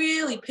 really,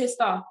 really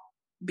pissed off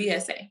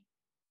BSA.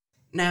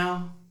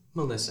 Now,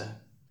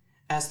 Melissa,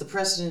 as the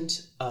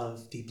president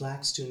of the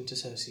Black Student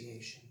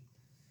Association,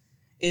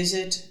 is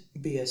it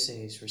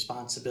BSA's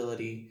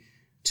responsibility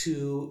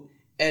to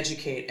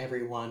educate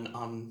everyone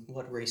on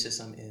what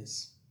racism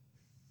is?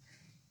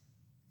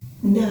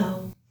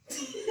 No.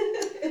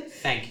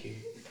 Thank you.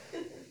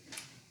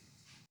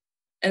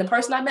 And the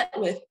person I met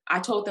with, I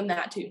told them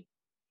that too.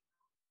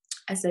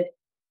 I said,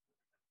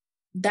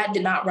 that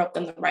did not rub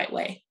them the right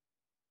way.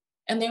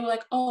 And they were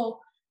like, oh,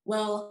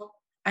 well,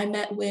 I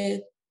met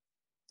with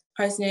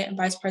president and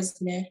vice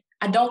president.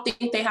 I don't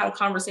think they had a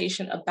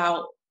conversation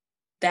about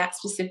that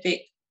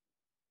specific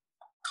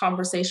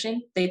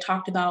conversation. They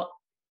talked about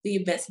the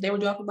events that they were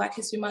doing for Black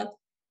History Month.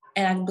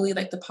 And I believe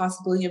like the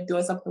possibility of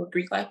doing something with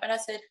Greek life. And I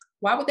said,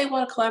 why would they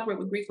want to collaborate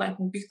with Greek life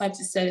when Greek life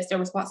just said it's their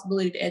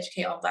responsibility to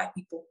educate all Black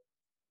people?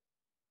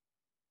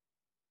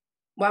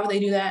 Why would they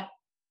do that?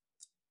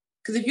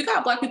 Because if you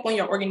got Black people in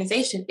your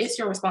organization, it's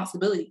your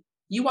responsibility.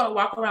 You want to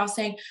walk around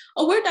saying,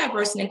 oh, we're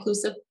diverse and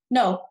inclusive.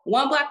 No,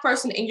 one Black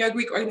person in your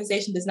Greek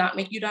organization does not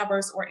make you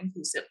diverse or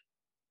inclusive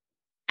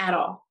at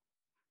all.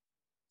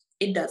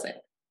 It doesn't.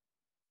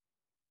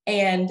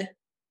 And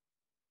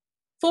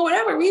for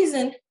whatever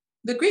reason,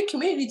 the Greek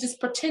community just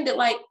pretended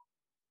like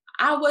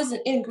I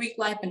wasn't in Greek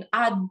life and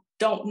I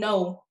don't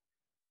know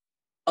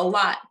a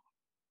lot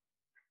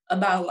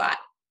about a lot.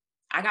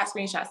 I got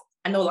screenshots.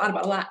 I know a lot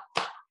about a lot.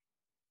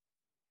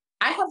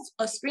 I have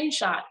a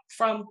screenshot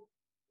from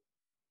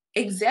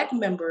exec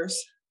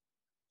members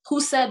who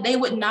said they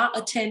would not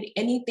attend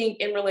anything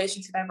in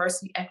relation to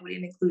diversity, equity,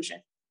 and inclusion.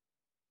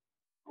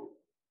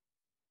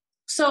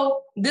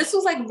 So this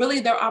was like really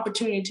their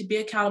opportunity to be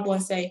accountable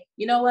and say,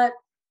 you know what?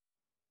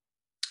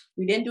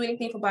 We didn't do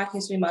anything for Black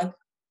History Month.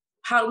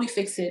 How do we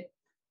fix it?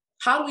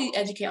 How do we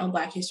educate on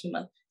Black History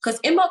Month? Because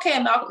MLK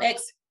and Malcolm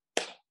X,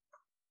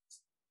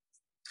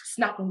 it's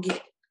not gonna get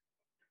it.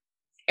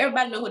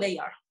 Everybody know who they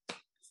are.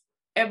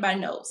 Everybody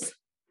knows.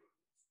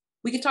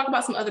 We can talk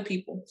about some other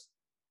people.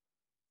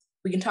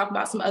 We can talk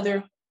about some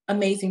other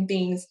amazing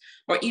things,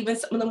 or even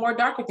some of the more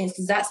darker things,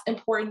 because that's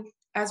important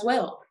as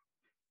well.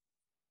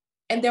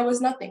 And there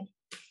was nothing.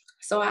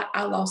 So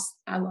I lost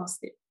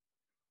it.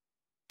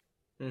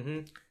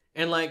 Mm-hmm.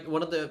 And like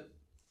one of the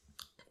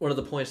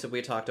points that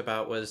we talked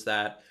about was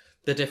that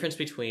the difference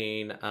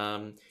between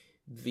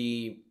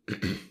the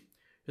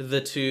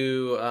the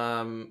two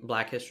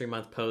Black History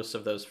Month posts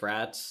of those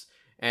frats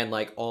and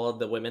like all of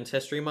the Women's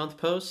History Month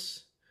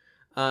posts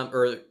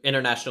or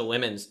International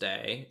Women's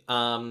Day,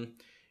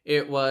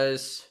 it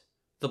was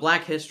the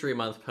Black History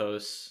Month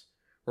posts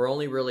were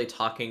only really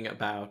talking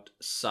about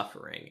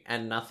suffering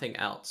and nothing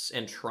else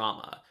and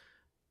trauma.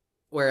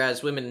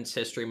 Whereas Women's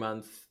History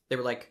Month, they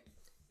were like,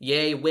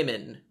 yay,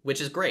 women,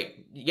 which is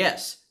great.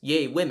 Yes,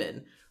 yay,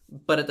 women.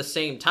 But at the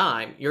same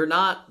time, you're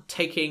not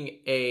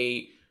taking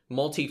a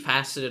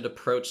multifaceted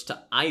approach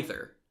to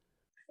either.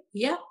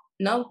 Yeah,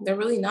 no, they're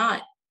really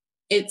not.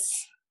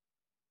 It's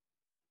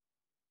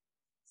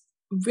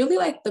really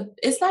like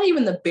it's not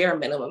even the bare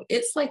minimum.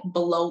 It's like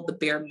below the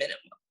bare minimum,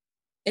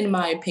 in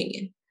my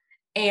opinion.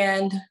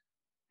 And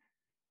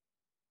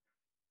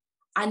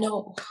I know,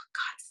 oh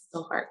God, it's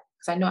so hard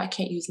because I know I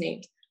can't use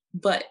names,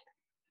 but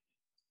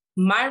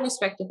my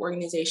respective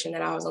organization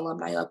that I was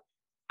alumni of,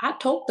 I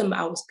told them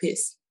I was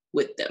pissed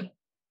with them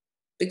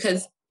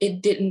because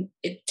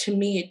to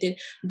me, it did.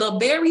 The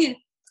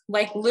very,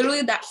 like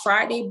literally that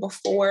Friday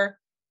before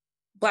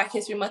Black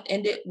History Month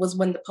ended was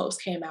when the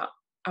post came out.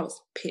 I was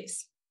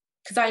pissed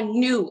because I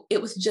knew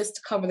it was just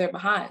to cover their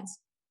behinds.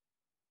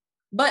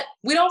 But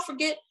we don't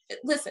forget,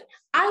 listen,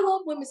 I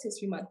love Women's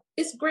History Month.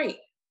 It's great.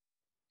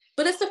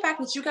 But it's the fact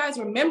that you guys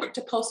remembered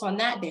to post on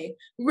that day.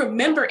 We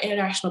remember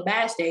International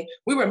Badge Day.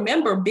 We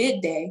remember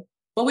Bid Day,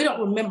 but we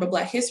don't remember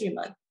Black History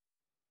Month.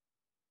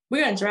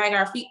 We're going to drag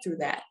our feet through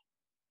that.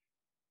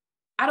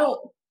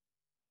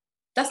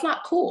 That's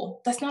not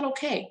cool. That's not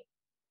okay.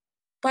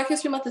 Black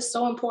History Month is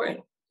so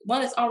important.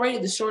 One, it's already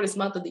the shortest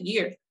month of the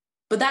year,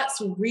 but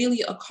that's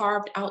really a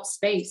carved out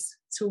space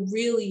to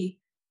really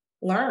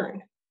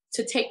learn,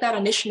 to take that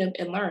initiative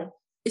and learn.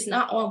 It's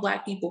not on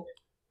Black people.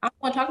 I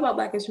don't want to talk about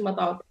Black History Month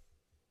all day.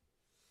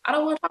 I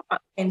don't want to talk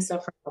about the same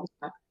stuff all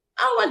the time.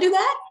 I don't want to do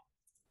that.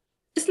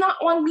 It's not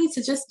on me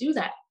to just do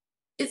that.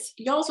 It's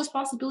y'all's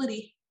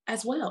responsibility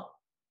as well.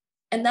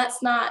 And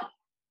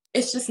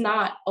it's just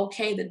not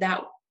okay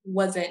that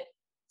wasn't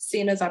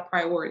seen as our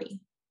priority.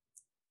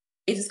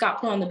 It just got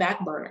put on the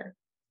back burner.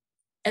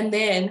 And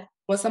then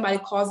when somebody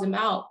calls them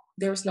out,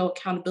 there was no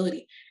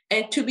accountability.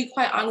 And to be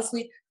quite honest,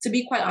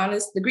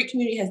 the Greek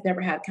community has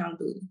never had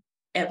accountability,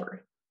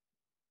 ever.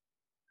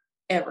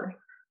 Ever.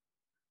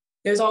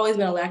 There's always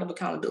been a lack of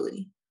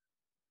accountability.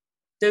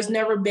 There's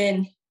never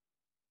been,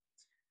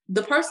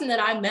 the person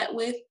that I met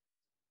with,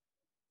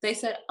 they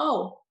said,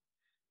 oh,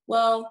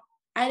 well,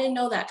 I didn't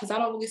know that because I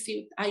don't really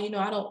see, I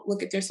don't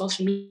look at their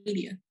social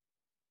media.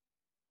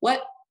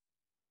 What?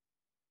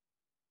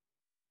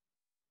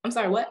 I'm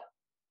sorry, what?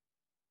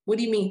 What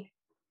do you mean?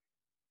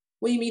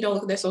 What do you mean you don't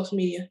look at their social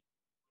media?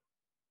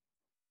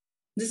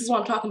 This is what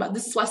I'm talking about.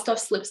 This is why stuff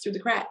slips through the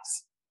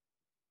cracks.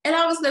 And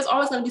obviously, there's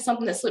always going to be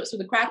something that slips through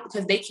the crack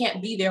because they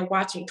can't be there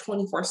watching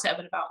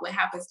 24/7 about what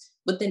happens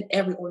within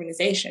every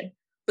organization.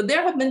 But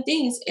there have been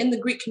things in the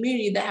Greek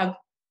community that have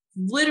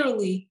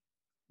literally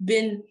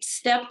been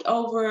stepped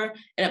over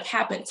and have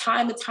happened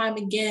time and time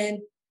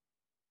again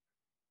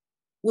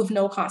with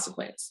no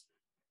consequence,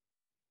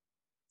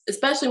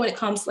 especially when it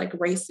comes to like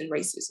race and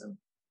racism.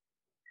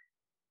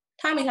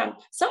 Time and time.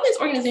 Some of these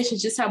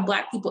organizations just have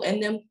Black people in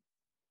them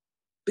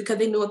because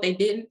they knew if they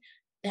didn't,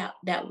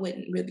 that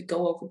wouldn't really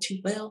go over too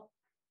well.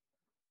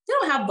 They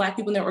don't have Black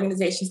people in their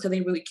organizations because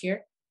they really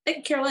care. They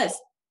could care less.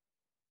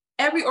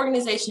 Every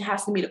organization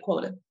has to meet a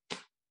quota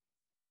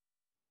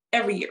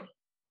every year.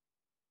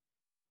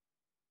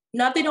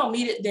 Now, if they don't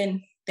meet it,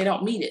 then they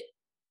don't meet it.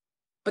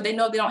 But they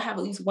know if they don't have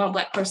at least one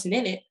Black person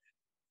in it,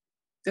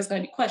 there's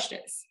going to be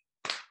questions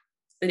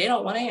that they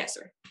don't want to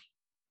answer.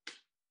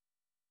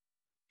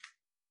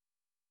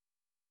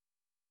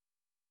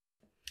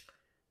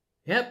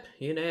 Yep,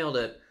 you nailed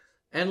it.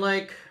 And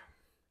like,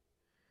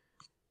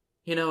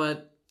 you know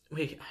what?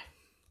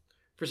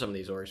 For some of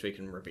these orgs, we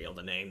can reveal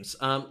the names.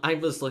 I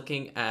was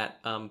looking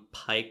at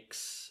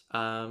Pike's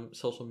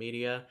social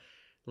media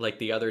like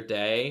the other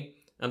day.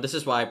 This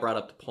is why I brought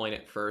up the point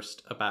at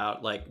first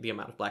about like the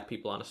amount of Black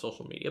people on a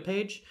social media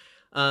page.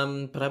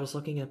 But I was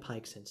looking at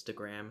Pike's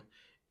Instagram,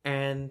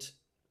 and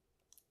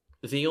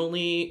the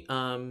only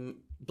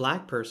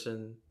Black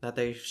person that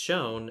they've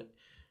shown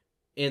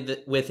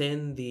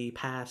within the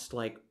past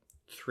like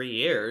 3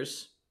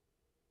 years,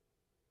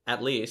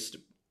 at least,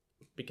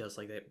 because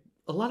like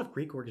a lot of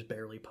Greek orgs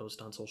barely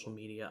post on social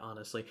media,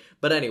 honestly.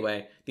 But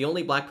anyway, the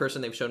only Black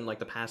person they've shown in like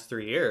the past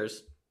 3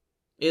 years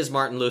is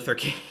Martin Luther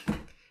King.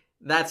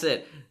 That's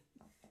it.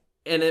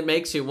 And it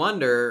makes you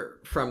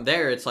wonder from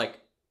there, it's like,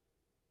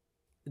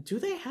 do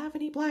they have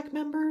any Black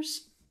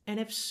members? And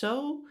if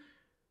so,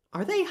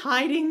 are they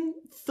hiding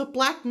the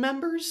Black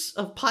members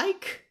of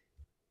Pike?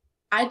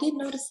 I did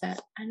notice that.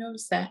 I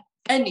noticed that.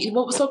 And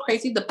what was so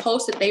crazy, the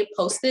post that they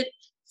posted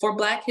for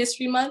Black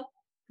History Month,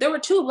 there were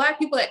 2 Black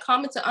people that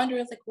commented under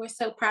and was like, we're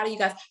so proud of you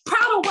guys.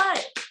 Proud of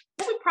what?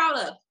 What are we proud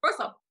of? First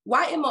off,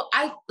 why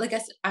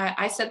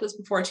I said this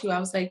before too. I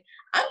was like,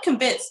 I'm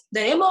convinced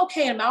that MLK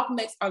and Malcolm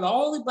X are the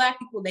only Black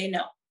people they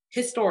know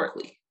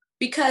historically,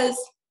 because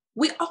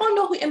we all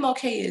know who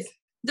MLK is.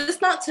 This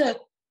is not to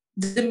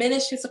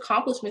diminish his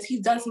accomplishments.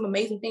 He's done some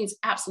amazing things,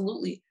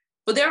 absolutely.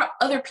 But there are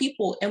other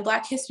people in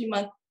Black History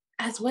Month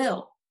as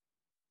well.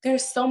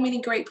 There's so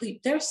many great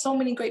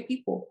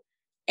people.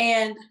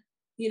 And,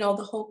 the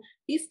whole,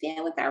 we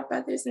stand with our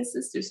brothers and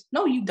sisters.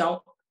 No, you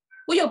don't.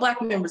 Where your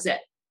Black members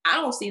at? I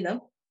don't see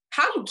them.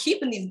 How are you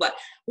keeping these Black?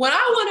 What I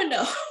want to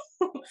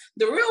know,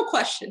 the real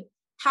question,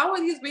 how are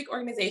these Greek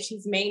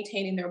organizations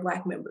maintaining their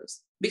Black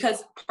members?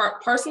 Because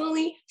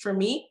personally, for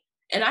me,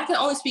 and I can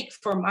only speak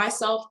for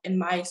myself and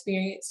my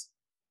experience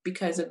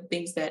because of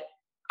things that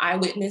I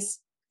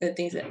witnessed, the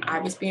things that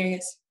I've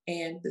experienced,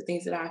 and the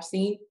things that I've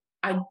seen,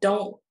 I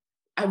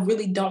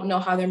really don't know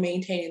how they're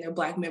maintaining their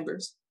Black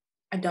members.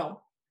 I don't.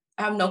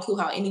 I have no clue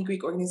how any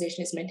Greek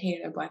organization is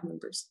maintaining their Black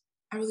members.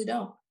 I really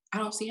don't. I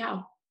don't see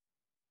how.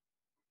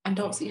 I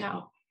don't see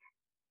how.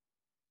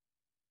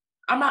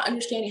 I'm not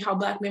understanding how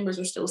Black members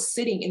are still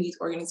sitting in these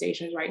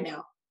organizations right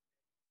now.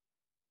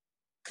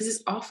 Because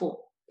it's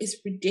awful. It's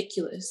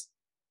ridiculous.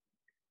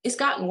 It's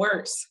gotten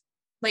worse.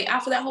 Like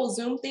after that whole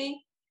Zoom thing,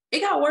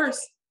 it got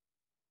worse.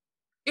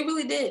 It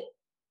really did.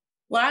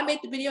 When I made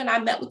the video and I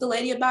met with the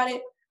lady about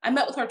it, I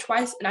met with her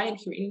twice and I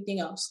didn't hear anything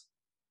else.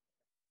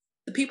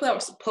 The people that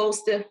were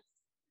supposed to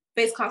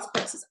face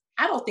consequences,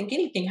 I don't think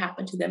anything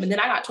happened to them. And then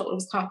I got told it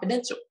was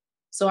confidential.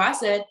 So I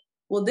said,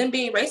 well, them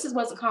being racist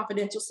wasn't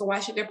confidential, so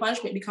why should their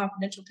punishment be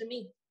confidential to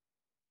me?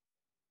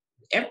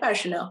 Everybody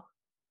should know.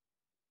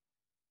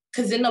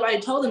 Because then nobody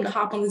told them to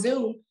hop on the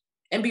Zoom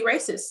and be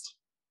racist.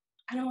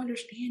 I don't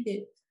understand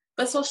it.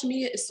 But social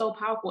media is so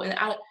powerful.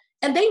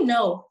 And they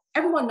know,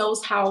 everyone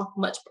knows how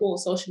much pull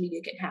social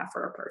media can have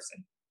for a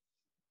person.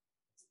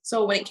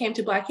 So when it came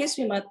to Black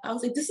History Month, I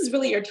was like, this is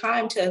really your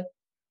time to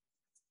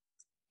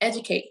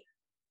educate.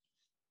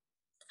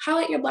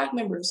 Highlight your Black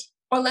members,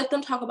 or let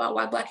them talk about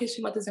why Black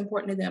History Month is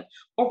important to them,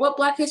 or what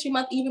Black History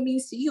Month even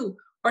means to you,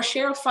 or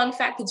share a fun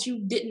fact that you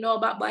didn't know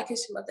about Black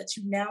History Month that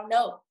you now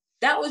know.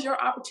 That was your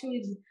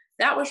opportunity.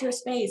 That was your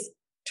space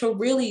to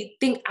really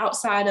think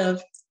outside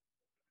of,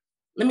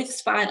 let me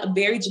just find a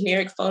very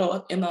generic photo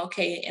of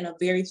MLK and a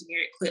very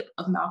generic clip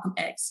of Malcolm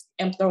X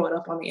and throw it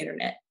up on the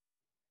internet.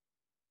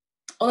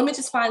 Or let me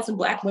just find some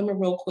Black women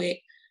real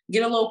quick,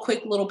 get a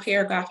quick little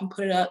paragraph and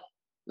put it up.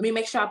 Let me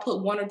make sure I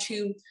put 1 or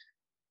 2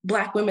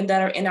 Black women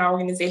that are in our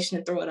organization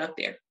and throw it up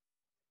there.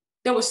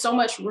 There was so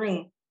much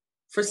room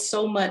for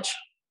so much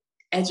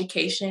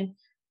education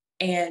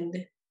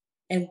and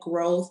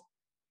growth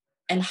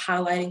and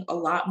highlighting a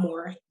lot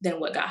more than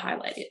what got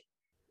highlighted.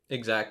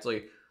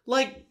 Exactly.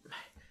 Like,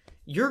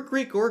 your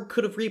Greek org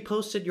could have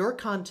reposted your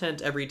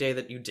content every day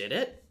that you did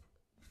it.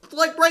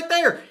 Like, right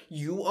there.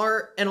 You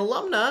are an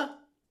alumna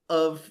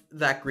of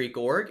that Greek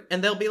org,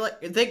 and they'll be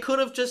like, they could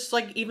have just,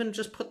 like, even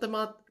just put them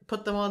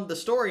on the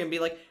story and be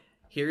like,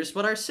 here's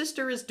what our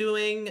sister is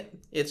doing.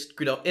 It's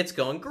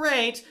going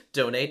great.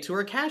 Donate to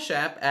her Cash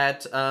App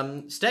at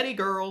Steady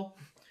Girl,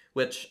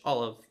 which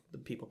all of the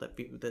people that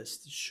view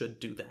this should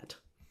do that.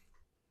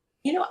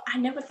 You know, I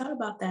never thought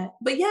about that.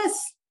 But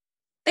yes,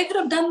 they could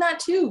have done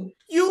that too.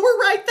 You were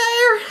right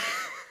there.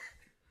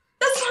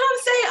 That's what I'm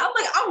saying. I'm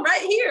like, I'm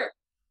right here.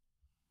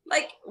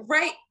 Like,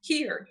 right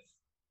here.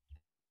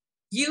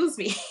 Use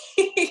me.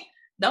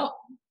 Don't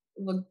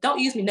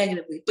use me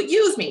negatively, but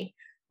use me.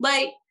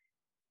 Like,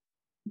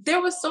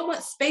 there was so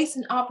much space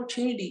and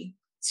opportunity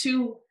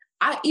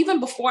even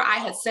before I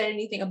had said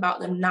anything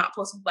about them not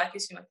posting Black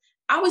History Month,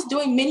 I was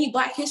doing mini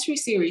Black History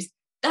series.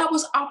 That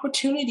was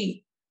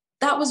opportunity.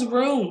 That was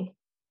room.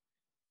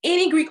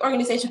 Any Greek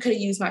organization could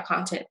have used my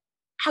content.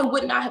 I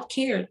would not have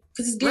cared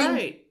because it's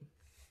getting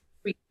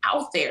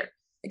out there.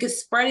 Like,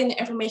 it's spreading the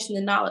information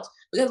and knowledge.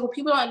 Because what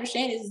people don't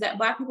understand is that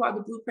Black people are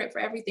the blueprint for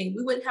everything.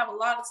 We wouldn't have a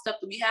lot of stuff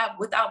that we have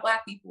without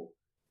Black people.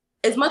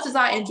 As much as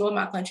I enjoy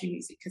my country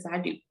music, because I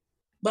do.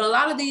 But a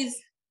lot of these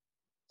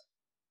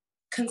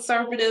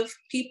conservative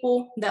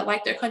people that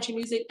like their country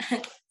music,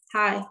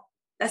 hi,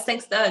 that's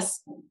thanks to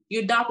us. You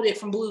adopted it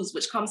from blues,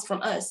 which comes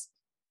from us.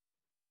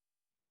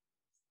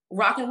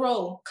 Rock and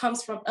roll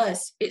comes from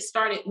us. It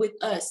started with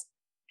us.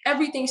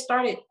 Everything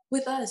started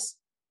with us.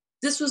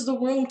 This was the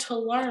room to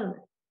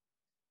learn.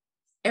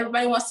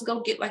 Everybody wants to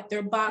go get like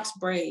their box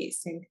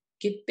braids and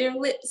get their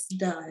lips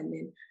done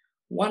and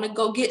want to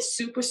go get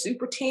super,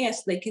 super tan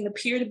so they can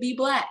appear to be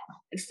Black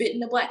and fit in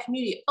the Black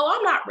community. Oh,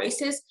 I'm not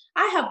racist.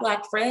 I have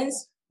Black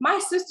friends. My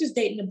sister's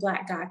dating a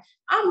Black guy.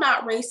 I'm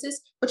not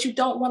racist, but you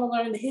don't want to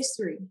learn the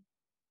history.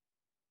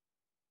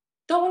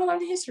 Don't want to learn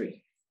the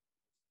history.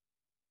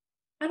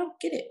 I don't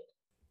get it.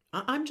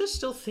 I'm just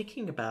still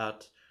thinking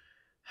about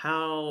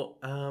how,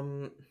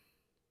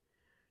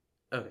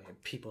 okay,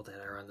 people that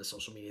are on the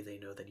social media, they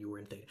know that you were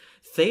in Theta.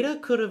 Theta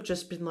could have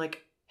just been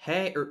like,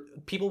 hey, or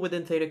people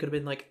within Theta could have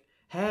been like,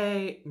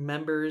 hey,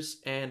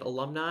 members and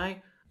alumni,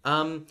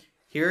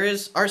 here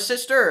is our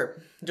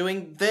sister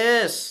doing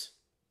this.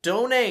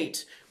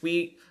 Donate.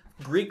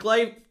 Greek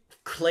Life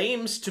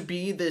claims to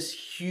be this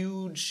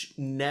huge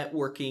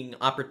networking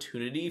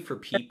opportunity for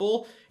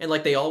people, and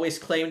like they always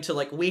claim to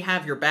like, we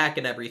have your back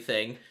and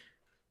everything,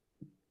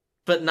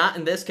 but not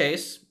in this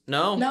case.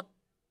 No.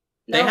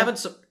 They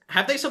haven't.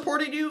 Have they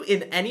supported you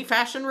in any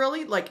fashion,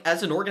 really, like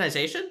as an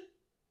organization?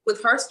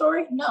 With her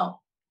story, no.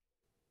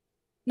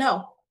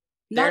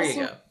 There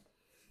you go.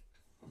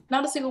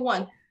 Not a single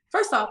one.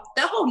 First off,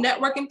 that whole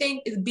networking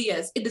thing is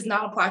BS. It does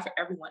not apply for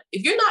everyone.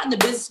 If you're not in the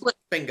business,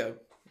 Bingo.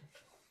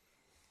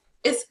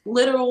 It's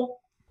literal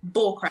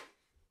bullcrap.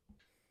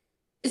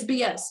 It's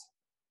BS.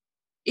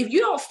 If you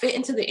don't fit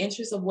into the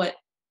interest of what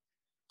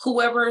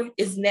whoever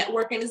is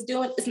networking is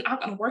doing, it's not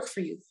going to work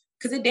for you.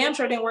 Because it damn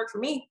sure didn't work for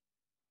me.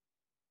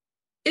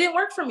 It didn't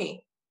work for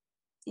me.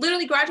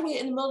 Literally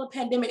graduated in the middle of the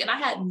pandemic and I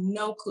had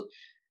no clue.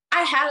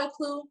 I had a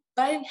clue,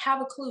 but I didn't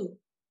have a clue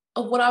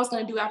of what I was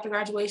going to do after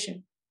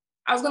graduation.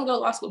 I was going to go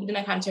to law school, but then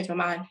I kind of changed my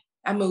mind.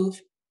 I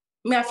moved.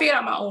 I mean, I figured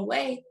out my own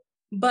way,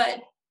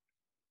 but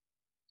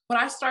when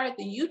I started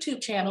the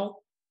YouTube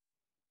channel,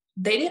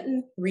 they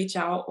didn't reach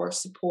out or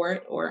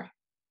support or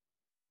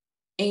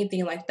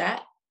anything like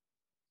that.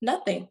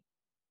 Nothing.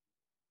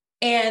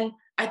 And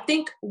I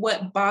think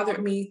what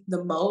bothered me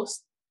the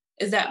most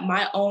is that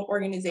my own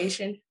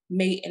organization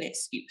made an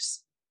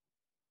excuse.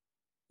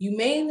 You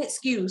made an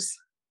excuse.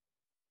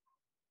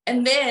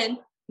 And then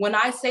when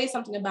I say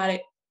something about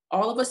it,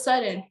 all of a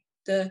sudden,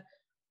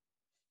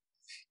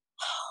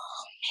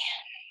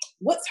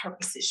 what's her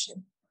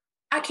position?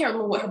 I can't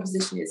remember what her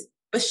position is,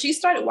 but she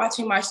started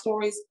watching my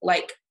stories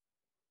like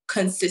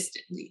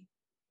consistently.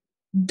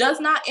 Does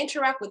not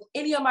interact with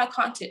any of my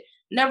content.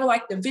 Never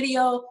liked the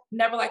video,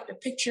 never liked the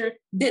picture,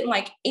 didn't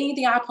like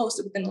anything I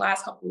posted within the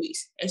last couple of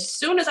weeks. As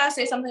soon as I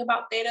say something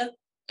about Theta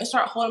and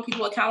start holding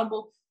people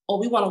accountable, oh,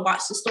 we want to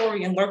watch the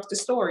story and lurk the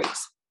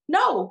stories.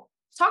 No,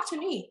 talk to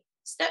me,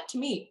 step to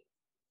me.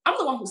 I'm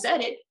the one who said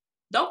it.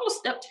 Don't go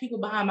step to people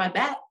behind my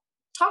back.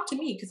 Talk to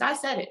me because I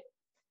said it.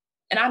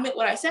 And I meant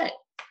what I said.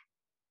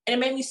 And it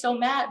made me so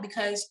mad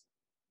because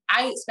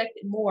I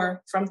expected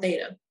more from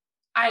Theta.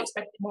 I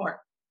expected more.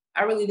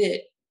 I really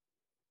did.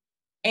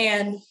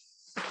 And,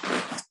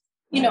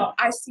 you know,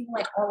 I see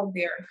like all of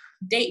their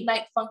date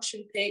night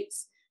function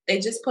pics. They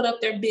just put up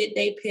their bid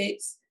day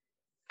pics.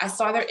 I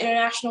saw their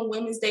International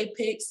Women's Day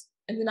pics.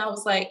 And then I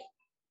was like,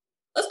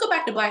 let's go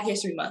back to Black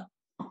History Month.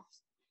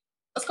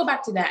 Let's go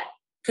back to that.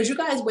 Because you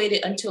guys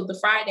waited until the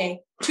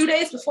Friday, 2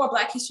 days before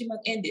Black History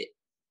Month ended,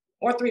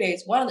 or 3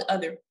 days, one or the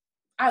other,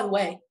 either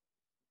way,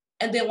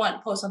 and then wanted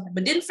to post something.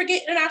 But didn't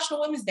forget International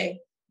Women's Day.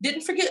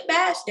 Didn't forget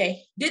Badge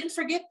Day. Didn't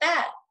forget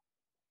that.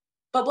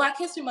 But Black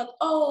History Month,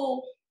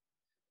 oh,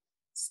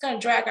 it's going to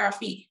drag our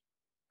feet.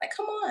 Like,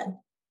 come on.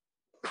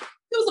 It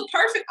was a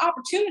perfect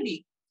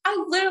opportunity.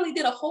 I literally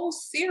did a whole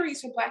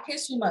series for Black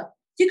History Month.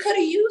 You could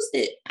have used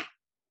it.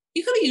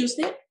 You could have used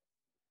it.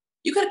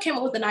 You could have came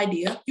up with an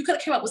idea. You could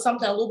have came up with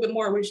something a little bit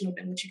more original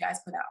than what you guys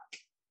put out.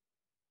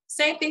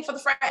 Same thing for the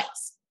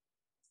frats.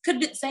 Could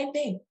have did the same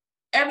thing.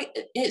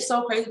 It's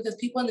so crazy because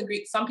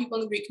some people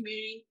in the Greek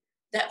community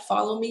that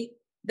follow me,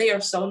 they are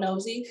so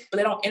nosy, but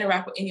they don't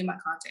interact with any of my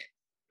content.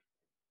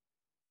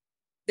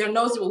 They're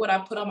nosy with what I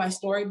put on my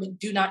story, but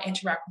do not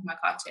interact with my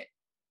content.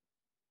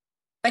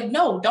 Like,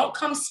 no, don't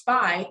come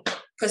spy,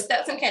 because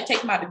Stetson can't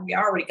take my degree.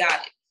 I already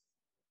got it.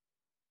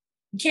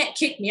 You can't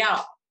kick me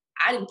out.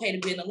 I didn't pay to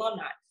be an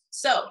alumni.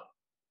 So,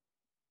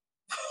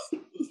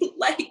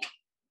 like,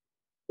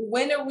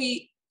 when are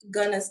we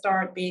gonna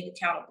start being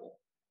accountable?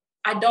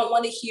 I don't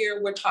want to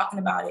hear we're talking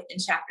about it in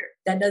chapter.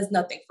 That does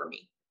nothing for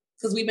me,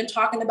 because we've been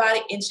talking about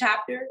it in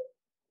chapter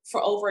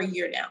for over a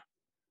year now.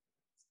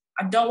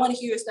 I don't want to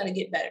hear it's gonna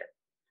get better.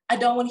 I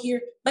don't want to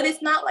hear, but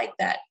it's not like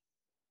that.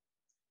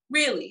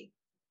 Really?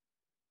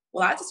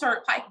 Well, I just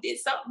heard Pike did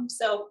something,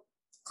 so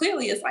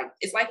clearly it's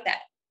like that.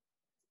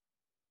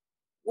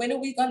 When are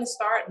we gonna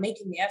start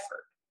making the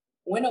effort?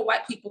 When are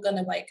white people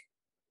gonna like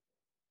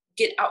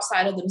get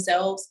outside of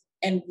themselves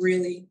and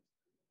really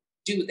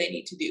do what they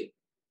need to do?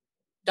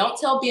 Don't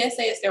tell BSA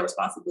it's their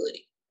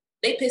responsibility.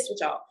 They pissed with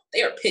y'all.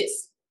 They are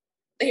pissed.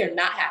 They are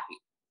not happy.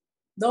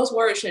 Those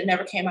words should have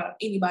never came out of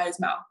anybody's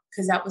mouth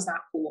because that was not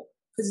cool,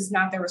 because it's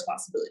not their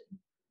responsibility.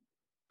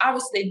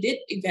 Obviously, they did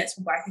events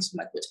for Black History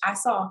Month, which I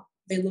saw.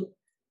 They looked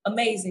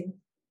amazing.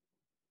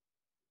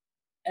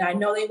 And I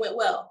know they went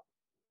well.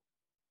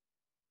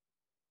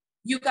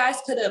 You guys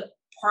could have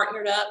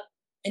partnered up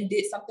and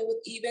did something with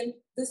even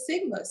the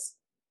Sigmas.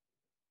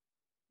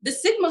 The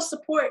Sigmas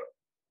support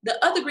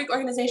the other Greek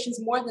organizations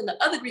more than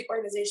the other Greek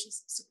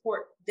organizations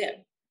support them.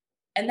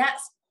 And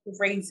that's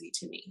crazy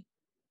to me.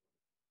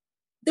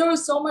 There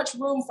was so much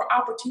room for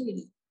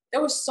opportunity.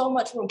 There was so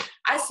much room.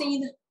 I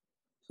seen,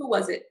 who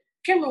was it?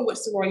 Can't remember what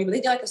sorority, but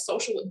they did like a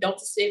social with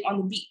Delta Sig on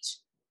the beach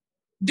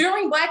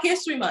during Black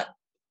History Month.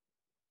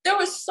 There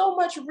was so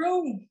much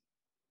room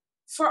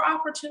for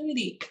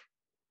opportunity.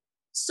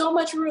 So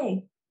much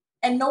room.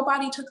 And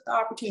nobody took the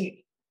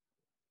opportunity.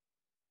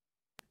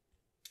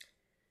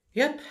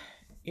 Yep,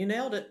 you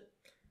nailed it.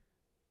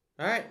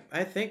 All right,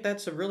 I think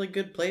that's a really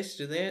good place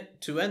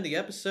to end the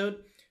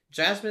episode.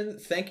 Jasmine,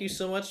 thank you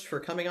so much for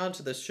coming on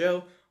to the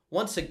show.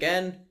 Once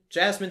again,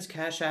 Jasmine's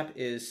Cash App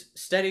is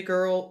Steady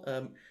Girl.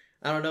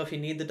 I don't know if you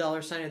need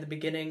the $sign at the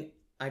beginning.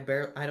 I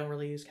don't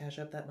really use Cash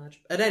App that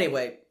much. But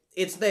anyway,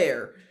 it's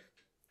there.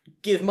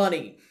 Give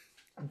money.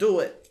 Do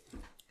it.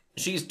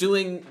 She's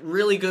doing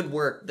really good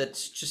work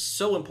that's just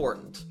so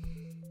important.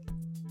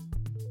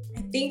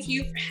 Thank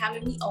you for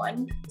having me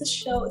on the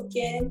show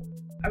again.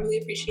 I really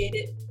appreciate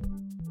it.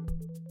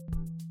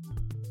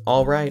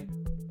 All right,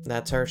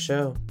 that's our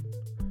show.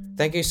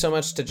 Thank you so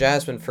much to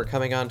Jasmine for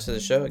coming on to the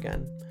show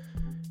again.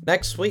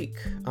 Next week,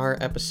 our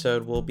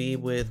episode will be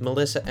with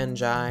Melissa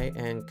Njai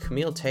and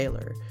Camille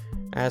Taylor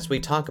as we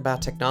talk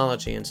about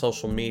technology and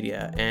social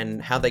media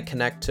and how they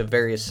connect to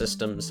various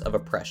systems of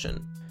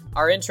oppression.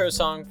 Our intro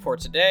song for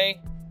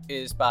today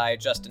is by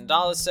Justin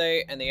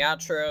Dalasay, and the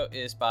outro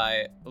is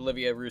by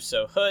Olivia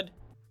Russo Hood.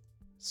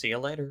 See you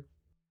later.